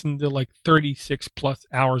 I listen to like 36 plus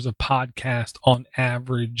hours of podcast on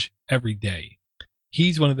average every day.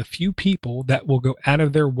 He's one of the few people that will go out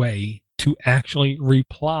of their way to actually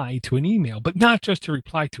reply to an email, but not just to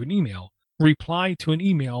reply to an email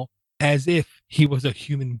as if he was a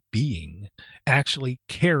human being, actually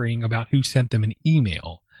caring about who sent them an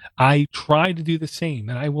email. I try to do the same,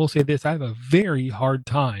 and I will say this, I have a very hard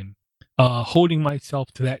time holding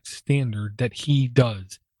myself to that standard that he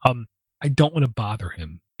does. I don't want to bother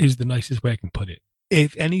him, is the nicest way I can put it.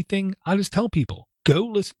 If anything, I'll just tell people, go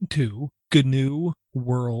listen to GNU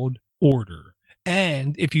World Order.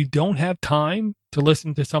 And if you don't have time to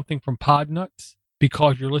listen to something from Podnuts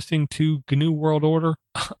because you're listening to GNU World Order,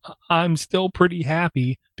 I'm still pretty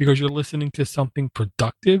happy because you're listening to something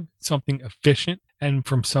productive, something efficient, and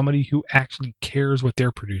from somebody who actually cares what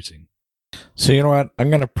they're producing. So you know what? I'm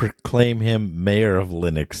going to proclaim him mayor of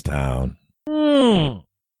Linux Town.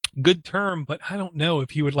 Good term, but I don't know if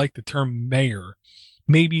he would like the term mayor.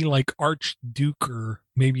 Maybe like Archduke, or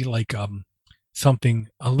maybe like something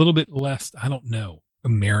a little bit less, I don't know,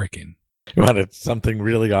 American. You wanted something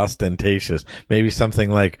really ostentatious, maybe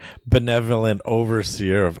something like benevolent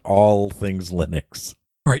overseer of all things Linux.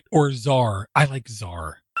 Right. Or czar. I like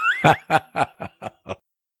czar.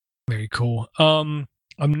 Very cool. I'm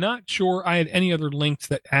not sure I had any other links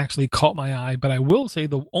that actually caught my eye, but I will say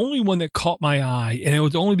the only one that caught my eye, and it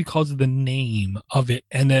was only because of the name of it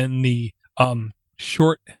and then the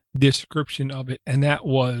short description of it, and that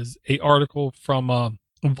was a article from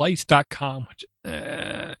Vice.com, which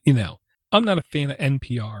I'm not a fan of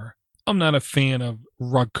NPR. I'm not a fan of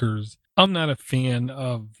Rutgers. I'm not a fan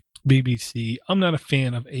of BBC. I'm not a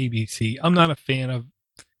fan of ABC. I'm not a fan of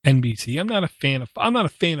NBC. I'm not a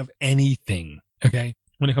fan of anything, okay,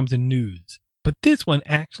 when it comes to news. But this one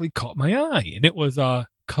actually caught my eye, and it was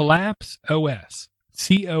Collapse OS.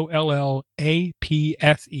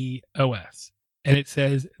 COLLAPSEOS. And it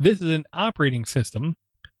says this is an operating system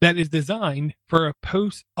that is designed for a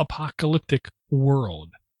post-apocalyptic world.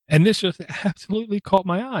 And this just absolutely caught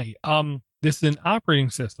my eye. This is an operating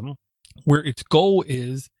system where its goal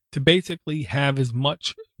is to basically have as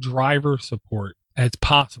much driver support as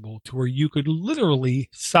possible to where you could literally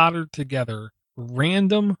solder together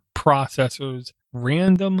random processors,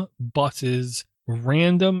 random buses,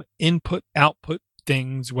 random input output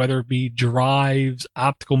things, whether it be drives,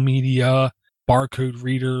 optical media, barcode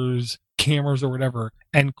readers, cameras, or whatever,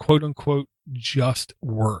 and quote unquote just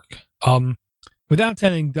work. Without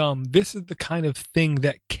sounding dumb, this is the kind of thing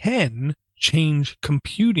that can change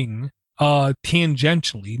computing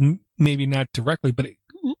tangentially, maybe not directly, but it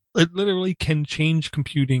literally can change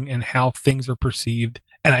computing and how things are perceived.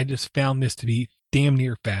 And I just found this to be damn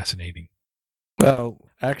near fascinating. Well,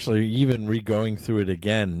 actually, even re-going through it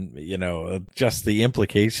again, just the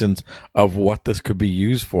implications of what this could be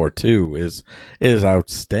used for too is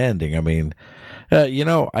outstanding. I mean,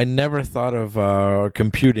 I never thought of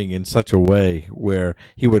computing in such a way where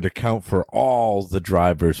he would account for all the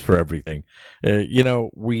drivers for everything.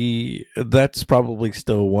 That's probably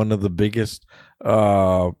still one of the biggest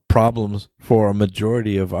problems for a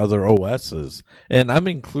majority of other OSs, and I'm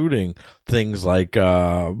including things like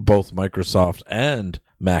both Microsoft and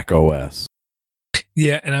Mac OS.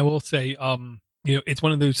 Yeah, and I will say, it's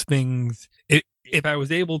one of those things. If I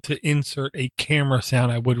was able to insert a camera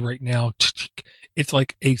sound, I would right now. It's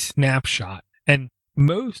like a snapshot, and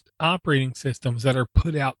most operating systems that are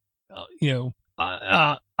put out,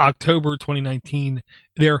 October 2019,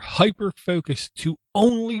 they're hyper focused to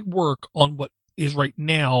only work on what is right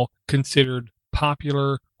now considered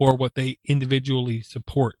popular or what they individually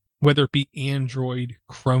support, whether it be Android,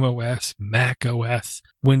 Chrome OS, Mac OS,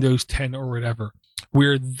 Windows 10, or whatever.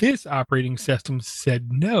 Where this operating system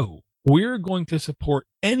said, no, we're going to support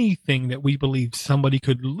anything that we believe somebody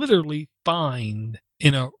could literally find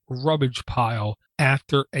in a rubbish pile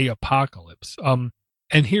after a apocalypse.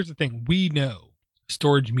 And here's the thing, we know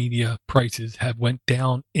storage media prices have went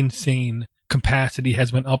down insane. Capacity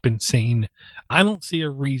has went up insane. I don't see a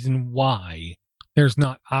reason why there's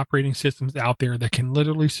not operating systems out there that can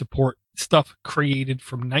literally support stuff created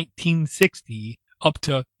from 1960 up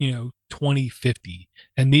to, 2050.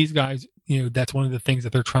 And these guys, that's one of the things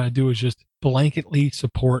that they're trying to do is just blanketly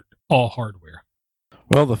support all hardware.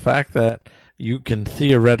 Well, the fact that you can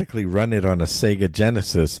theoretically run it on a Sega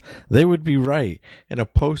Genesis, they would be right. In a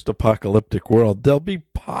post-apocalyptic world, there'll be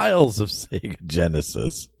piles of Sega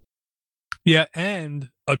Genesis. Yeah, and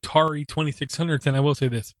Atari 2600s. And I will say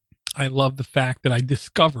this, I love the fact that I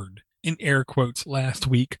discovered, in air quotes, last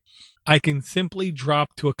week, I can simply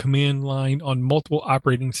drop to a command line on multiple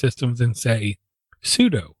operating systems and say,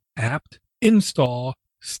 sudo apt install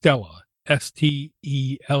Stella,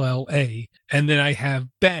 Stella, and then I have,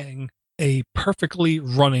 bang, a perfectly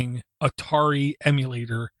running Atari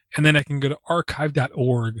emulator, and then I can go to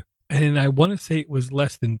archive.org, and then I want to say it was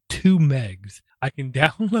less than 2 megs. I can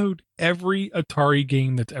download every Atari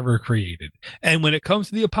game that's ever created. And when it comes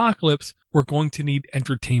to the apocalypse, we're going to need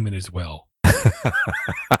entertainment as well.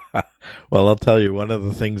 Well, I'll tell you, one of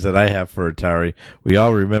the things that I have for Atari, we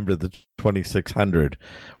all remember the 2600.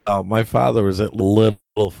 My father was a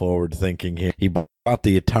little forward thinking here. He bought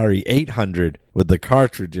the Atari 800 with the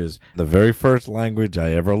cartridges. The very first language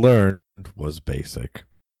I ever learned was BASIC.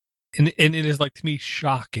 And it is, like, to me,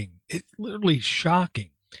 shocking. It's literally shocking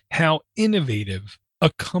how innovative a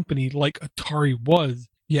company like Atari was,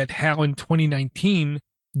 yet how in 2019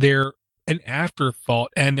 they're an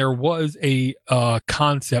afterthought, and there was a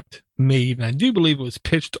concept made, and I do believe it was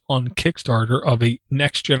pitched on Kickstarter, of a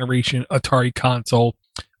next generation Atari console.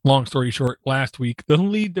 Long story short, last week, the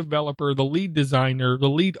lead developer, the lead designer, the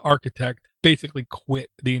lead architect basically quit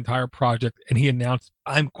the entire project, and he announced,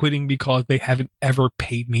 I'm quitting because they haven't ever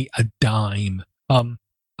paid me a dime.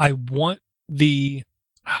 I want the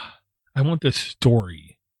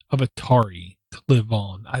story of Atari to live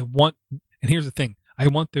on. And here's the thing, I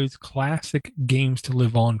want those classic games to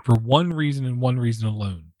live on for one reason and one reason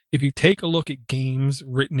alone. If you take a look at games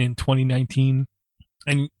written in 2019,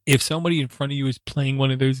 and if somebody in front of you is playing one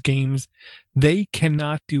of those games, they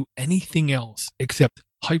cannot do anything else except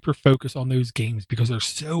hyper focus on those games because they're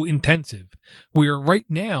so intensive. Where right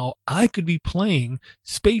now, I could be playing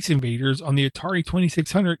Space Invaders on the Atari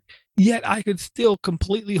 2600, yet I could still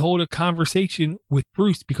completely hold a conversation with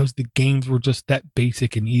Bruce because the games were just that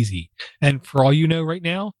basic and easy. And for all you know right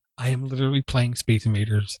now, I am literally playing Space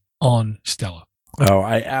Invaders on Stella. Oh,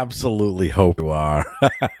 I absolutely hope you are.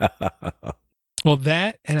 Well,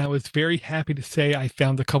 that, and I was very happy to say I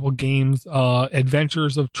found a couple games,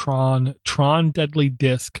 Adventures of Tron, Tron Deadly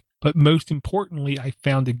Disc, but most importantly, I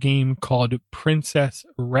found a game called Princess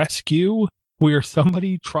Rescue, where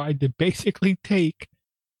somebody tried to basically take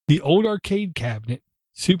the old arcade cabinet,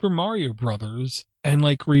 Super Mario Brothers, and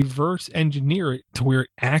like reverse engineer it to where it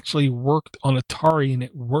actually worked on Atari, and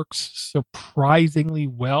it works surprisingly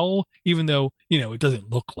well, even though, it doesn't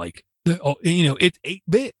look like, it's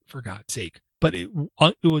 8-bit, for God's sake. But it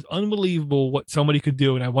was unbelievable what somebody could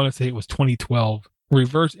do, and I want to say it was 2012,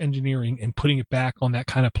 reverse engineering and putting it back on that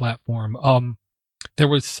kind of platform. There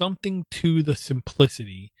was something to the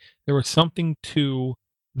simplicity. There was something to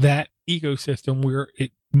that ecosystem where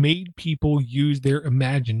it made people use their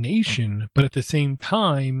imagination, but at the same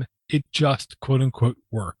time, it just quote unquote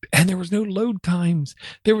worked. And there was no load times.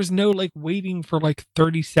 There was no like waiting for like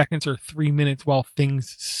 30 seconds or 3 minutes while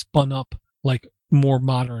things spun up like more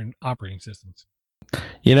modern operating systems.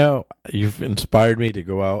 You've inspired me to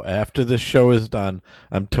go out after this show is done.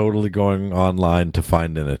 I'm totally going online to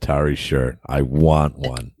find an Atari shirt. I want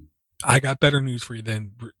one. I got better news for you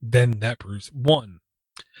than that, Bruce. One,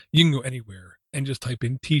 you can go anywhere and just type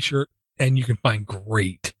in t-shirt and you can find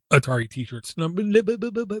great Atari t-shirts.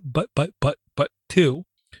 But two,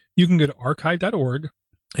 you can go to archive.org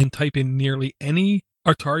and type in nearly any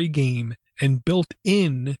Atari game, and built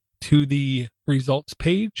in to the results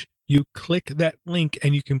page, you click that link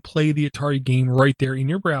and you can play the Atari game right there in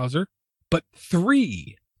your browser. But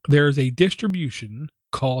three, there's a distribution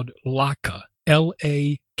called Lakka,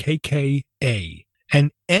 Lakka,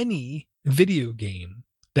 and any video game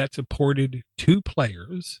that supported 2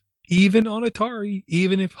 players, even on Atari,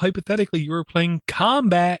 even if hypothetically you were playing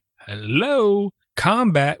Combat,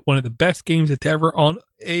 Combat, one of the best games that's ever on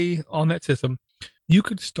that system, you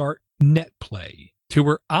could start net play to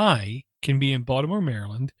where I can be in Baltimore,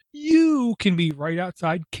 Maryland. You can be right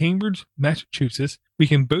outside Cambridge, Massachusetts. We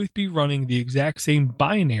can both be running the exact same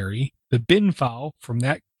binary, the bin file from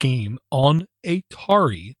that game on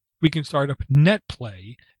Atari. We can start up net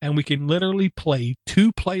play, and we can literally play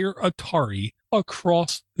 2-player Atari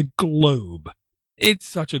across the globe. It's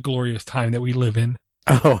such a glorious time that we live in.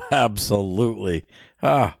 Oh, absolutely.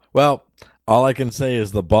 Well, all I can say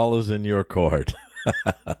is the ball is in your court.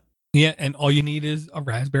 Yeah, and all you need is a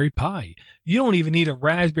Raspberry Pi. You don't even need a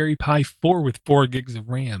Raspberry Pi 4 with 4 gigs of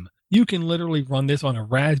RAM. You can literally run this on a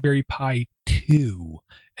Raspberry Pi 2,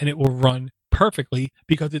 and it will run perfectly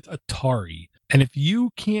because it's Atari. And if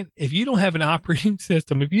you don't have an operating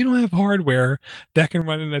system, if you don't have hardware that can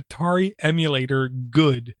run an Atari emulator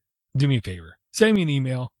good, do me a favor. Send me an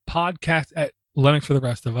email, podcast@Linux for the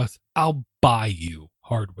rest of us. I'll buy you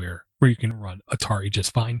hardware where you can run Atari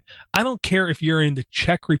just fine. I don't care if you're in the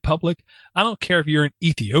Czech Republic. I don't care if you're in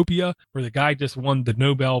Ethiopia, where the guy just won the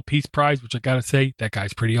Nobel Peace Prize, which I gotta say, that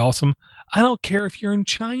guy's pretty awesome. I don't care if you're in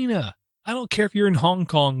China. I don't care if you're in Hong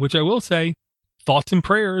Kong, which I will say, thoughts and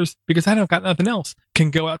prayers, because I don't got nothing else, can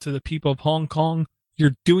go out to the people of Hong Kong.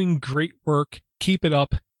 You're doing great work. Keep it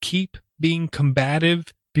up. Keep being combative,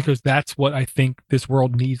 because that's what I think this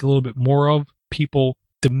world needs a little bit more of. People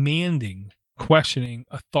demanding, questioning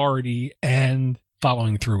authority, and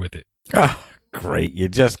following through with it. Great. You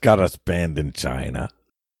just got us banned in China.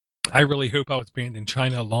 I really hope I was banned in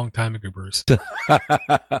China a long time ago, Bruce.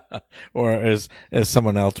 Or as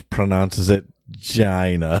someone else pronounces it,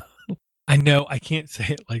 China. I know, I can't say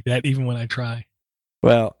it like that even when I try.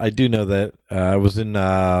 Well, I do know that I was in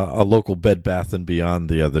a local Bed Bath & Beyond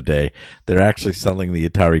the other day. They're actually selling the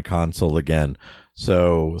Atari console again.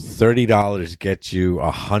 So $30 gets you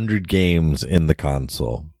 100 games in the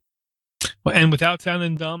console. Well, and without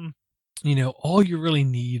sounding dumb, all you really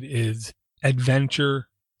need is Adventure,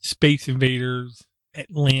 Space Invaders,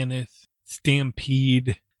 Atlantis,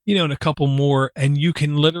 Stampede, and a couple more, and you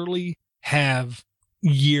can literally have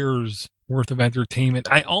years worth of entertainment.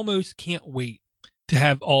 I almost can't wait to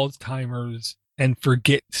have Alzheimer's and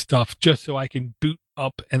forget stuff just so I can boot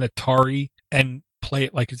up an Atari and play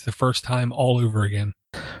it like it's the first time all over again.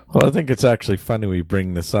 Well, I think it's actually funny we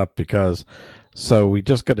bring this up because we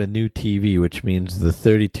just got a new TV, which means the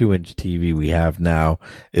 32-inch TV we have now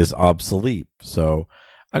is obsolete. So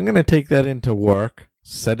I'm going to take that into work,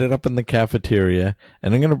 set it up in the cafeteria,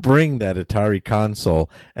 and I'm going to bring that Atari console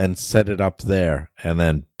and set it up there. And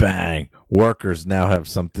then bang, workers now have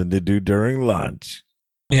something to do during lunch.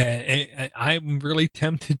 Yeah, I'm really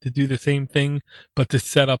tempted to do the same thing, but to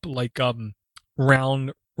set up like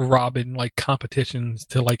round robin like competitions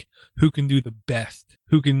to like who can do the best,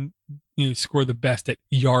 who can score the best at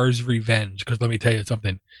Yar's Revenge. Because let me tell you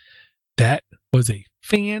something, that was a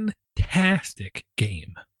fantastic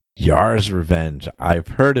game. Yar's Revenge. I've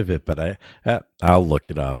heard of it, but I'll look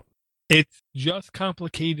it up. It's just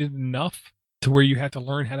complicated enough to where you have to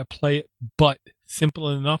learn how to play it, but simple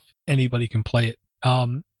enough anybody can play it.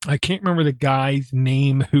 I can't remember the guy's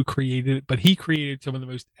name who created it, but he created some of the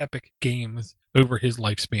most epic games over his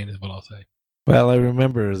lifespan, is what I'll say. Well, I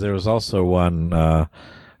remember there was also one,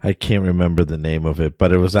 I can't remember the name of it,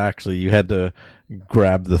 but it was actually, you had to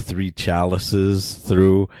grab the 3 chalices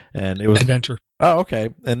through, and it was... Adventure. Oh, okay.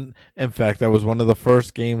 And in fact, that was one of the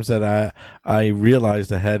first games that I realized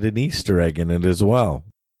that had an Easter egg in it as well.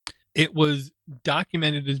 It was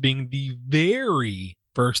documented as being the very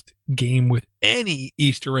first game with any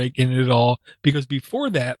Easter egg in it at all, because before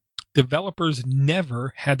that, developers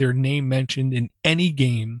never had their name mentioned in any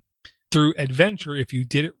game. Through Adventure, if you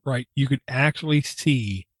did it right, you could actually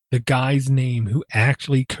see the guy's name who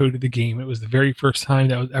actually coded the game. It was the very first time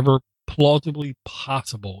that was ever plausibly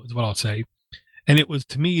possible, is what I'll say. And it was,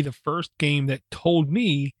 to me, the first game that told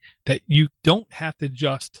me that you don't have to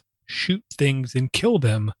just shoot things and kill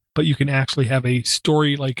them, but you can actually have a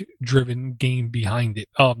story-like driven game behind it.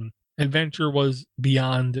 Adventure was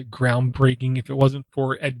beyond groundbreaking. If it wasn't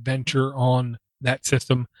for Adventure on that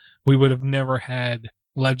system, we would have never had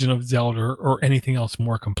Legend of Zelda or anything else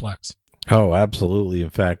more complex. Oh, absolutely. In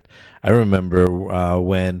fact, I remember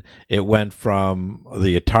when it went from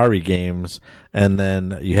the Atari games, and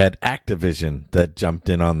then you had Activision that jumped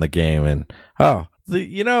in on the game, and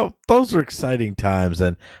those were exciting times,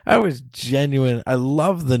 and I was genuine. I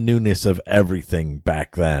love the newness of everything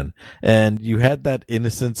back then, and you had that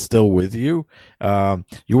innocence still with you.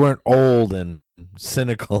 You weren't old and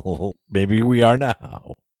cynical. Maybe we are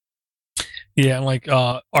now. Yeah, like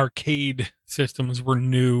arcade systems were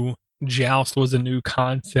new. Joust was a new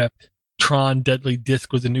concept. Tron Deadly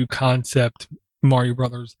Disc was a new concept. Mario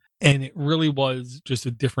Brothers. And it really was just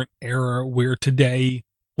a different era where today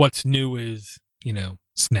what's new is,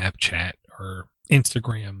 Snapchat or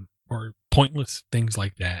Instagram or pointless things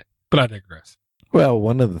like that. But I digress. Well,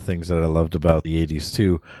 one of the things that I loved about the 80s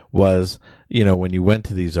too was, when you went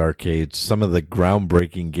to these arcades, some of the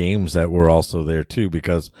groundbreaking games that were also there too,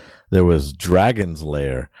 because there was Dragon's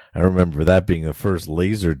Lair. I remember that being the first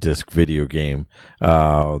Laserdisc video game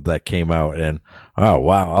that came out. And, oh,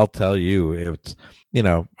 wow, I'll tell you, it's,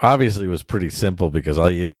 obviously it was pretty simple because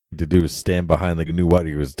all you had to do was stand behind the knew what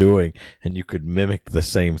he was doing, and you could mimic the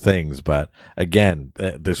same things. But again,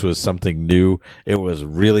 this was something new. It was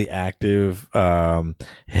really active,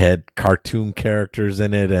 had cartoon characters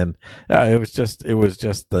in it, and it was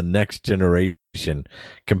just the next generation.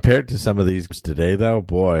 Compared to some of these today, though,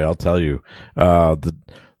 boy, I'll tell you,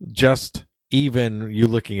 even you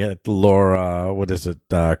looking at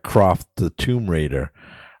Laura, Croft the Tomb Raider.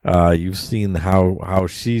 You've seen how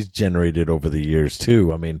she's generated over the years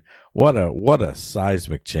too. I mean, what a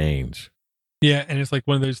seismic change. Yeah, and it's like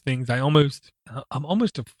one of those things. I'm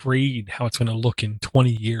almost afraid how it's going to look in 20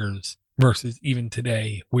 years versus even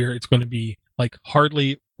today, where it's going to be like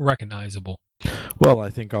hardly recognizable. Well,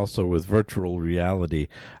 I think also with virtual reality,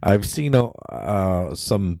 I've seen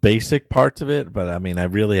some basic parts of it, but I mean, I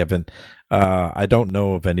really haven't. I don't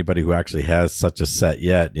know of anybody who actually has such a set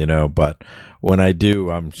yet, but when I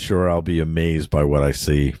do, I'm sure I'll be amazed by what I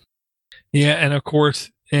see. Yeah, and of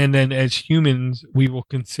course, and then as humans, we will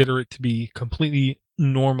consider it to be completely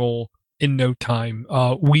normal in no time.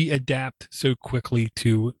 We adapt so quickly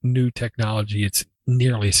to new technology. It's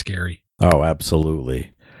nearly scary. Oh,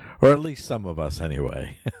 absolutely. Or at least some of us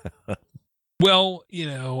anyway. Well,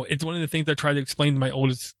 it's one of the things I try to explain to my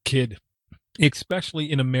oldest kid,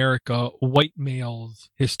 especially in America. White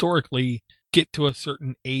males historically get to a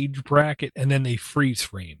certain age bracket and then they freeze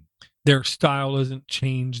frame. Their style doesn't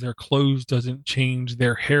change, their clothes doesn't change,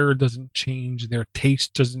 their hair doesn't change, their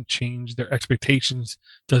taste doesn't change, their expectations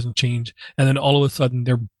doesn't change. And then all of a sudden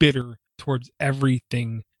they're bitter towards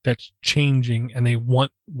everything that's changing, and they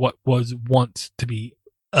want what was once to be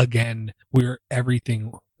again, where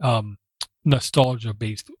everything nostalgia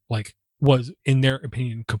based, like, was in their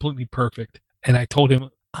opinion completely perfect. And I told him,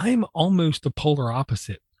 I'm almost the polar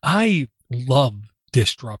opposite. I love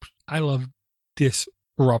disruption. I love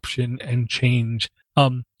disruption and change.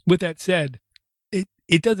 With that said,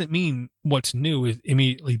 it doesn't mean what's new is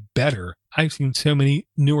immediately better. I've seen so many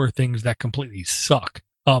newer things that completely suck.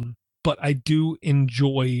 But I do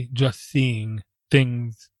enjoy just seeing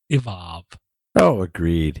things evolve. Oh,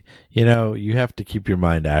 agreed. You have to keep your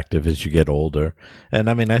mind active as you get older. And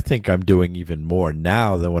I mean, I think I'm doing even more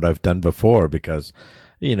now than what I've done before because,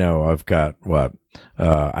 I've got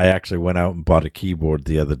I actually went out and bought a keyboard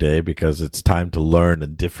the other day because it's time to learn a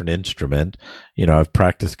different instrument. I've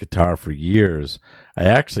practiced guitar for years. I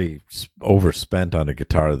actually overspent on a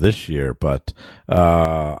guitar this year, but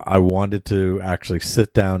I wanted to actually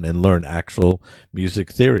sit down and learn actual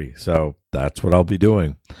music theory. So that's what I'll be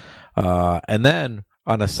doing. And then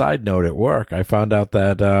on a side note at work, I found out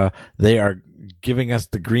that they are giving us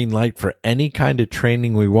the green light for any kind of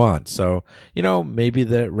training we want. So, maybe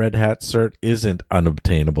the Red Hat cert isn't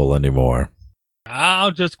unobtainable anymore.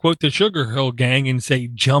 I'll just quote the Sugar Hill Gang and say,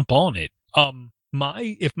 jump on it.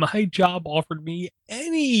 If my job offered me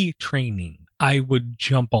any training, I would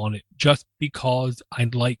jump on it just because I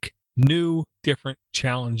like new, different,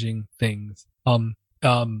 challenging things. And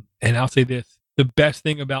I'll say this. The best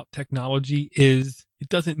thing about technology is it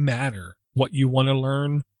doesn't matter what you want to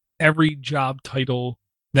learn. Every job title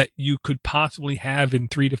that you could possibly have in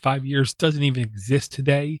 3 to 5 years doesn't even exist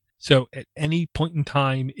today. So at any point in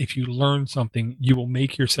time, if you learn something, you will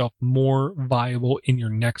make yourself more viable in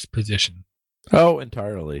your next position. Oh,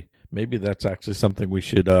 entirely. Maybe that's actually something we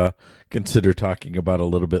should consider talking about a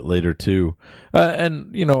little bit later too,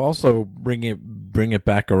 and also bring it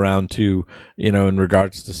back around to in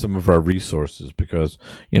regards to some of our resources because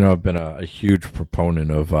I've been a huge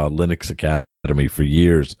proponent of Linux Academy for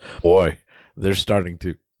years. Boy, they're starting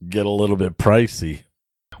to get a little bit pricey.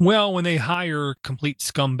 Well, when they hire complete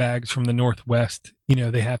scumbags from the Northwest,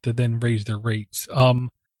 they have to then raise their rates.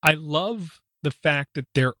 I love the fact that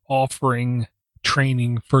they're offering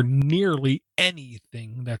training for nearly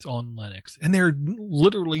anything that's on Linux. And they're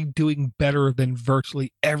literally doing better than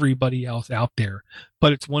virtually everybody else out there.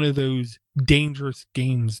 But it's one of those dangerous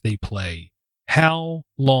games they play. How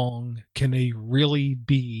long can they really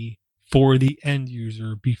be for the end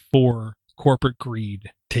user before corporate greed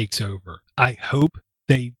takes over? I hope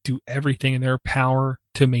they do everything in their power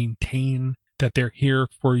to maintain that they're here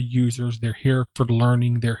for users, they're here for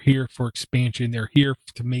learning, they're here for expansion, they're here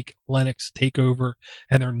to make Linux take over,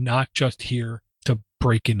 and they're not just here to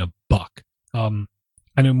break in a buck. I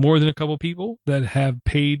know more than a couple people that have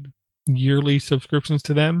paid yearly subscriptions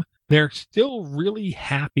to them. They're still really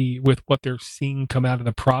happy with what they're seeing come out of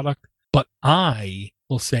the product, but I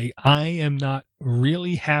will say I am not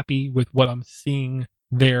really happy with what I'm seeing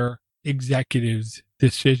their executives'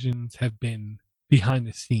 decisions have been behind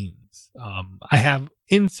the scenes. I have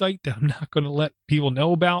insight that I'm not going to let people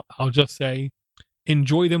know about. I'll just say,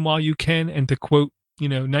 enjoy them while you can. And to quote,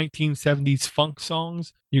 1970s funk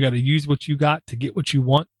songs, you got to use what you got to get what you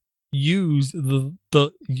want. Use the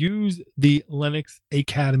Linux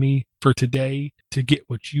Academy for today to get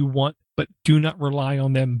what you want, but do not rely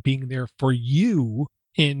on them being there for you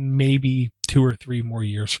in maybe 2 or 3 more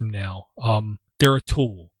years from now. They're a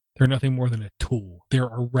tool. They're nothing more than a tool. They're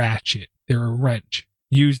a ratchet. They're a wrench.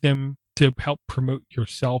 Use them to help promote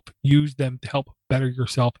yourself. Use them to help better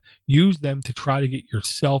yourself. Use them to try to get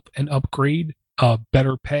yourself an upgrade,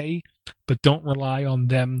 better pay, but don't rely on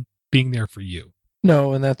them being there for you.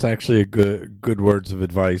 No, and that's actually a good words of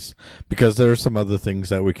advice because there are some other things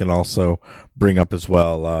that we can also bring up as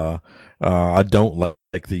well. I don't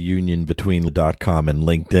like the union between the .com and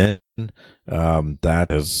LinkedIn. That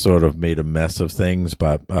has sort of made a mess of things,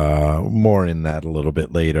 but more in that a little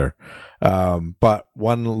bit later. But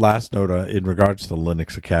one last note in regards to the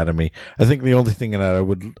Linux Academy, I think the only thing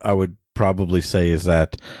that I would probably say is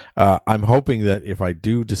that I'm hoping that if I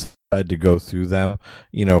do decide to go through them,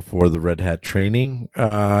 for the Red Hat training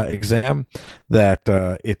exam, that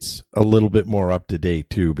it's a little bit more up to date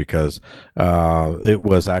too, because it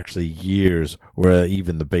was actually years where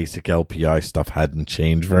even the basic LPI stuff hadn't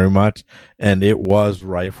changed very much, and it was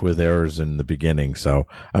rife with errors in the beginning. So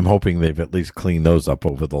I'm hoping they've at least cleaned those up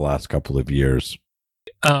over the last couple of years.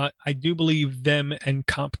 I do believe them and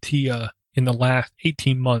CompTIA in the last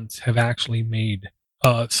 18 months have actually made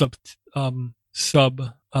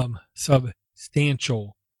substantial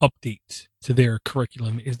updates to their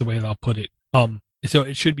curriculum, is the way that I'll put it. So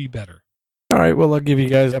it should be better. All right, well, I'll give you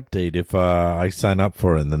guys an update if I sign up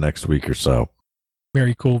for it in the next week or so.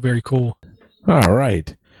 Very cool, very cool. All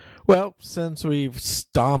right. Well, since we've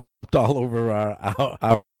stomped all over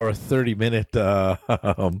our 30-minute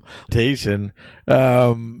presentation.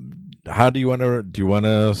 How do you want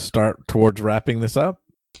to start towards wrapping this up?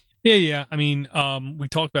 Yeah. I mean, we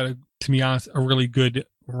talked about, to be honest, a really good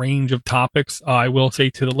range of topics. I will say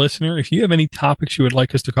to the listener, if you have any topics you would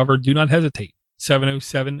like us to cover, do not hesitate.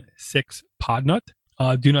 707-6-PODNUT.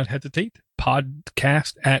 Do not hesitate.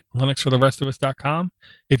 Podcast at linuxfortherestofus.com.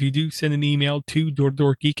 If you do send an email to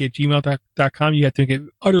doordorgeek@gmail.com, you have to make it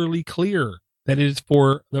utterly clear that it is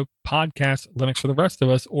for the podcast Linux for the Rest of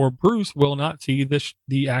Us, or Bruce will not see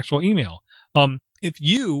the actual email. If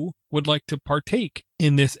you would like to partake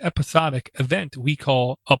in this episodic event we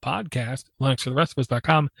call a podcast,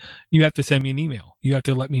 linuxfortherestofus.com, you have to send me an email. You have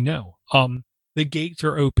to let me know. The gates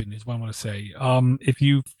are open, is what I want to say. If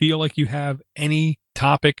you feel like you have any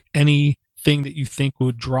topic, anything that you think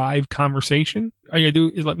would drive conversation, all you gotta do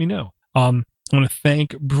is let me know. I want to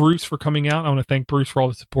thank Bruce for coming out. I want to thank Bruce for all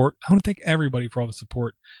the support. I want to thank everybody for all the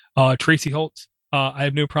support. Tracy Holtz, I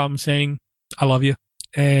have no problem saying I love you.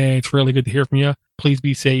 And it's really good to hear from you. Please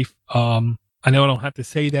be safe. I know I don't have to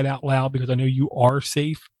say that out loud because I know you are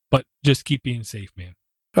safe, but just keep being safe, man.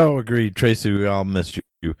 Oh, agreed. Tracy, we all miss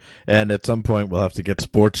you. And at some point, we'll have to get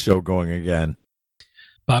sports show going again.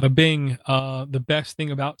 Bada bing. The best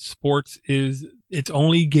thing about sports is it's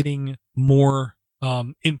only getting more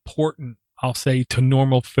important, I'll say, to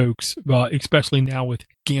normal folks, especially now with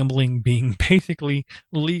gambling being basically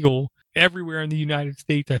legal everywhere in the United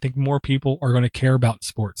States. I think more people are going to care about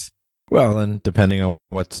sports. Well, and depending on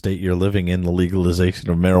what state you're living in, the legalization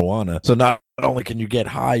of marijuana. So not only can you get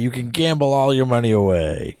high, you can gamble all your money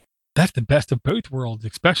away. That's the best of both worlds,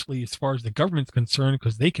 especially as far as the government's concerned,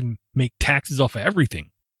 because they can make taxes off of everything.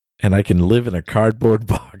 And I can live in a cardboard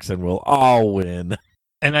box and we'll all win.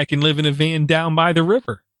 And I can live in a van down by the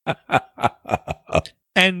river.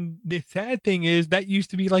 And the sad thing is that used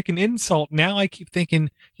to be like an insult. Now I keep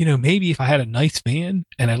thinking, maybe if I had a nice van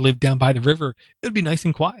and I lived down by the river, it would be nice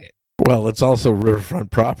and quiet. Well, it's also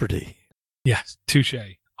riverfront property. Yes, touche.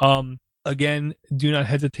 Again, do not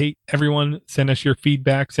hesitate. Everyone, send us your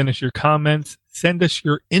feedback, send us your comments, send us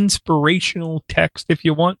your inspirational text if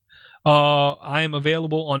you want. I am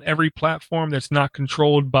available on every platform that's not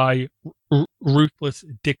controlled by ruthless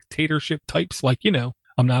dictatorship types. Like,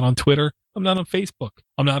 I'm not on Twitter. I'm not on Facebook.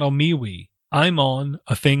 I'm not on MeWe. I'm on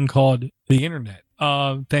a thing called the internet,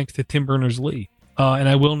 thanks to Tim Berners-Lee. And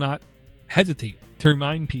I will not hesitate to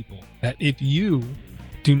remind people that if you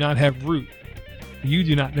do not have root, you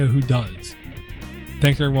do not know who does.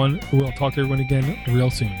 Thanks, everyone. We'll talk to everyone again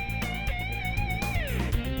real soon.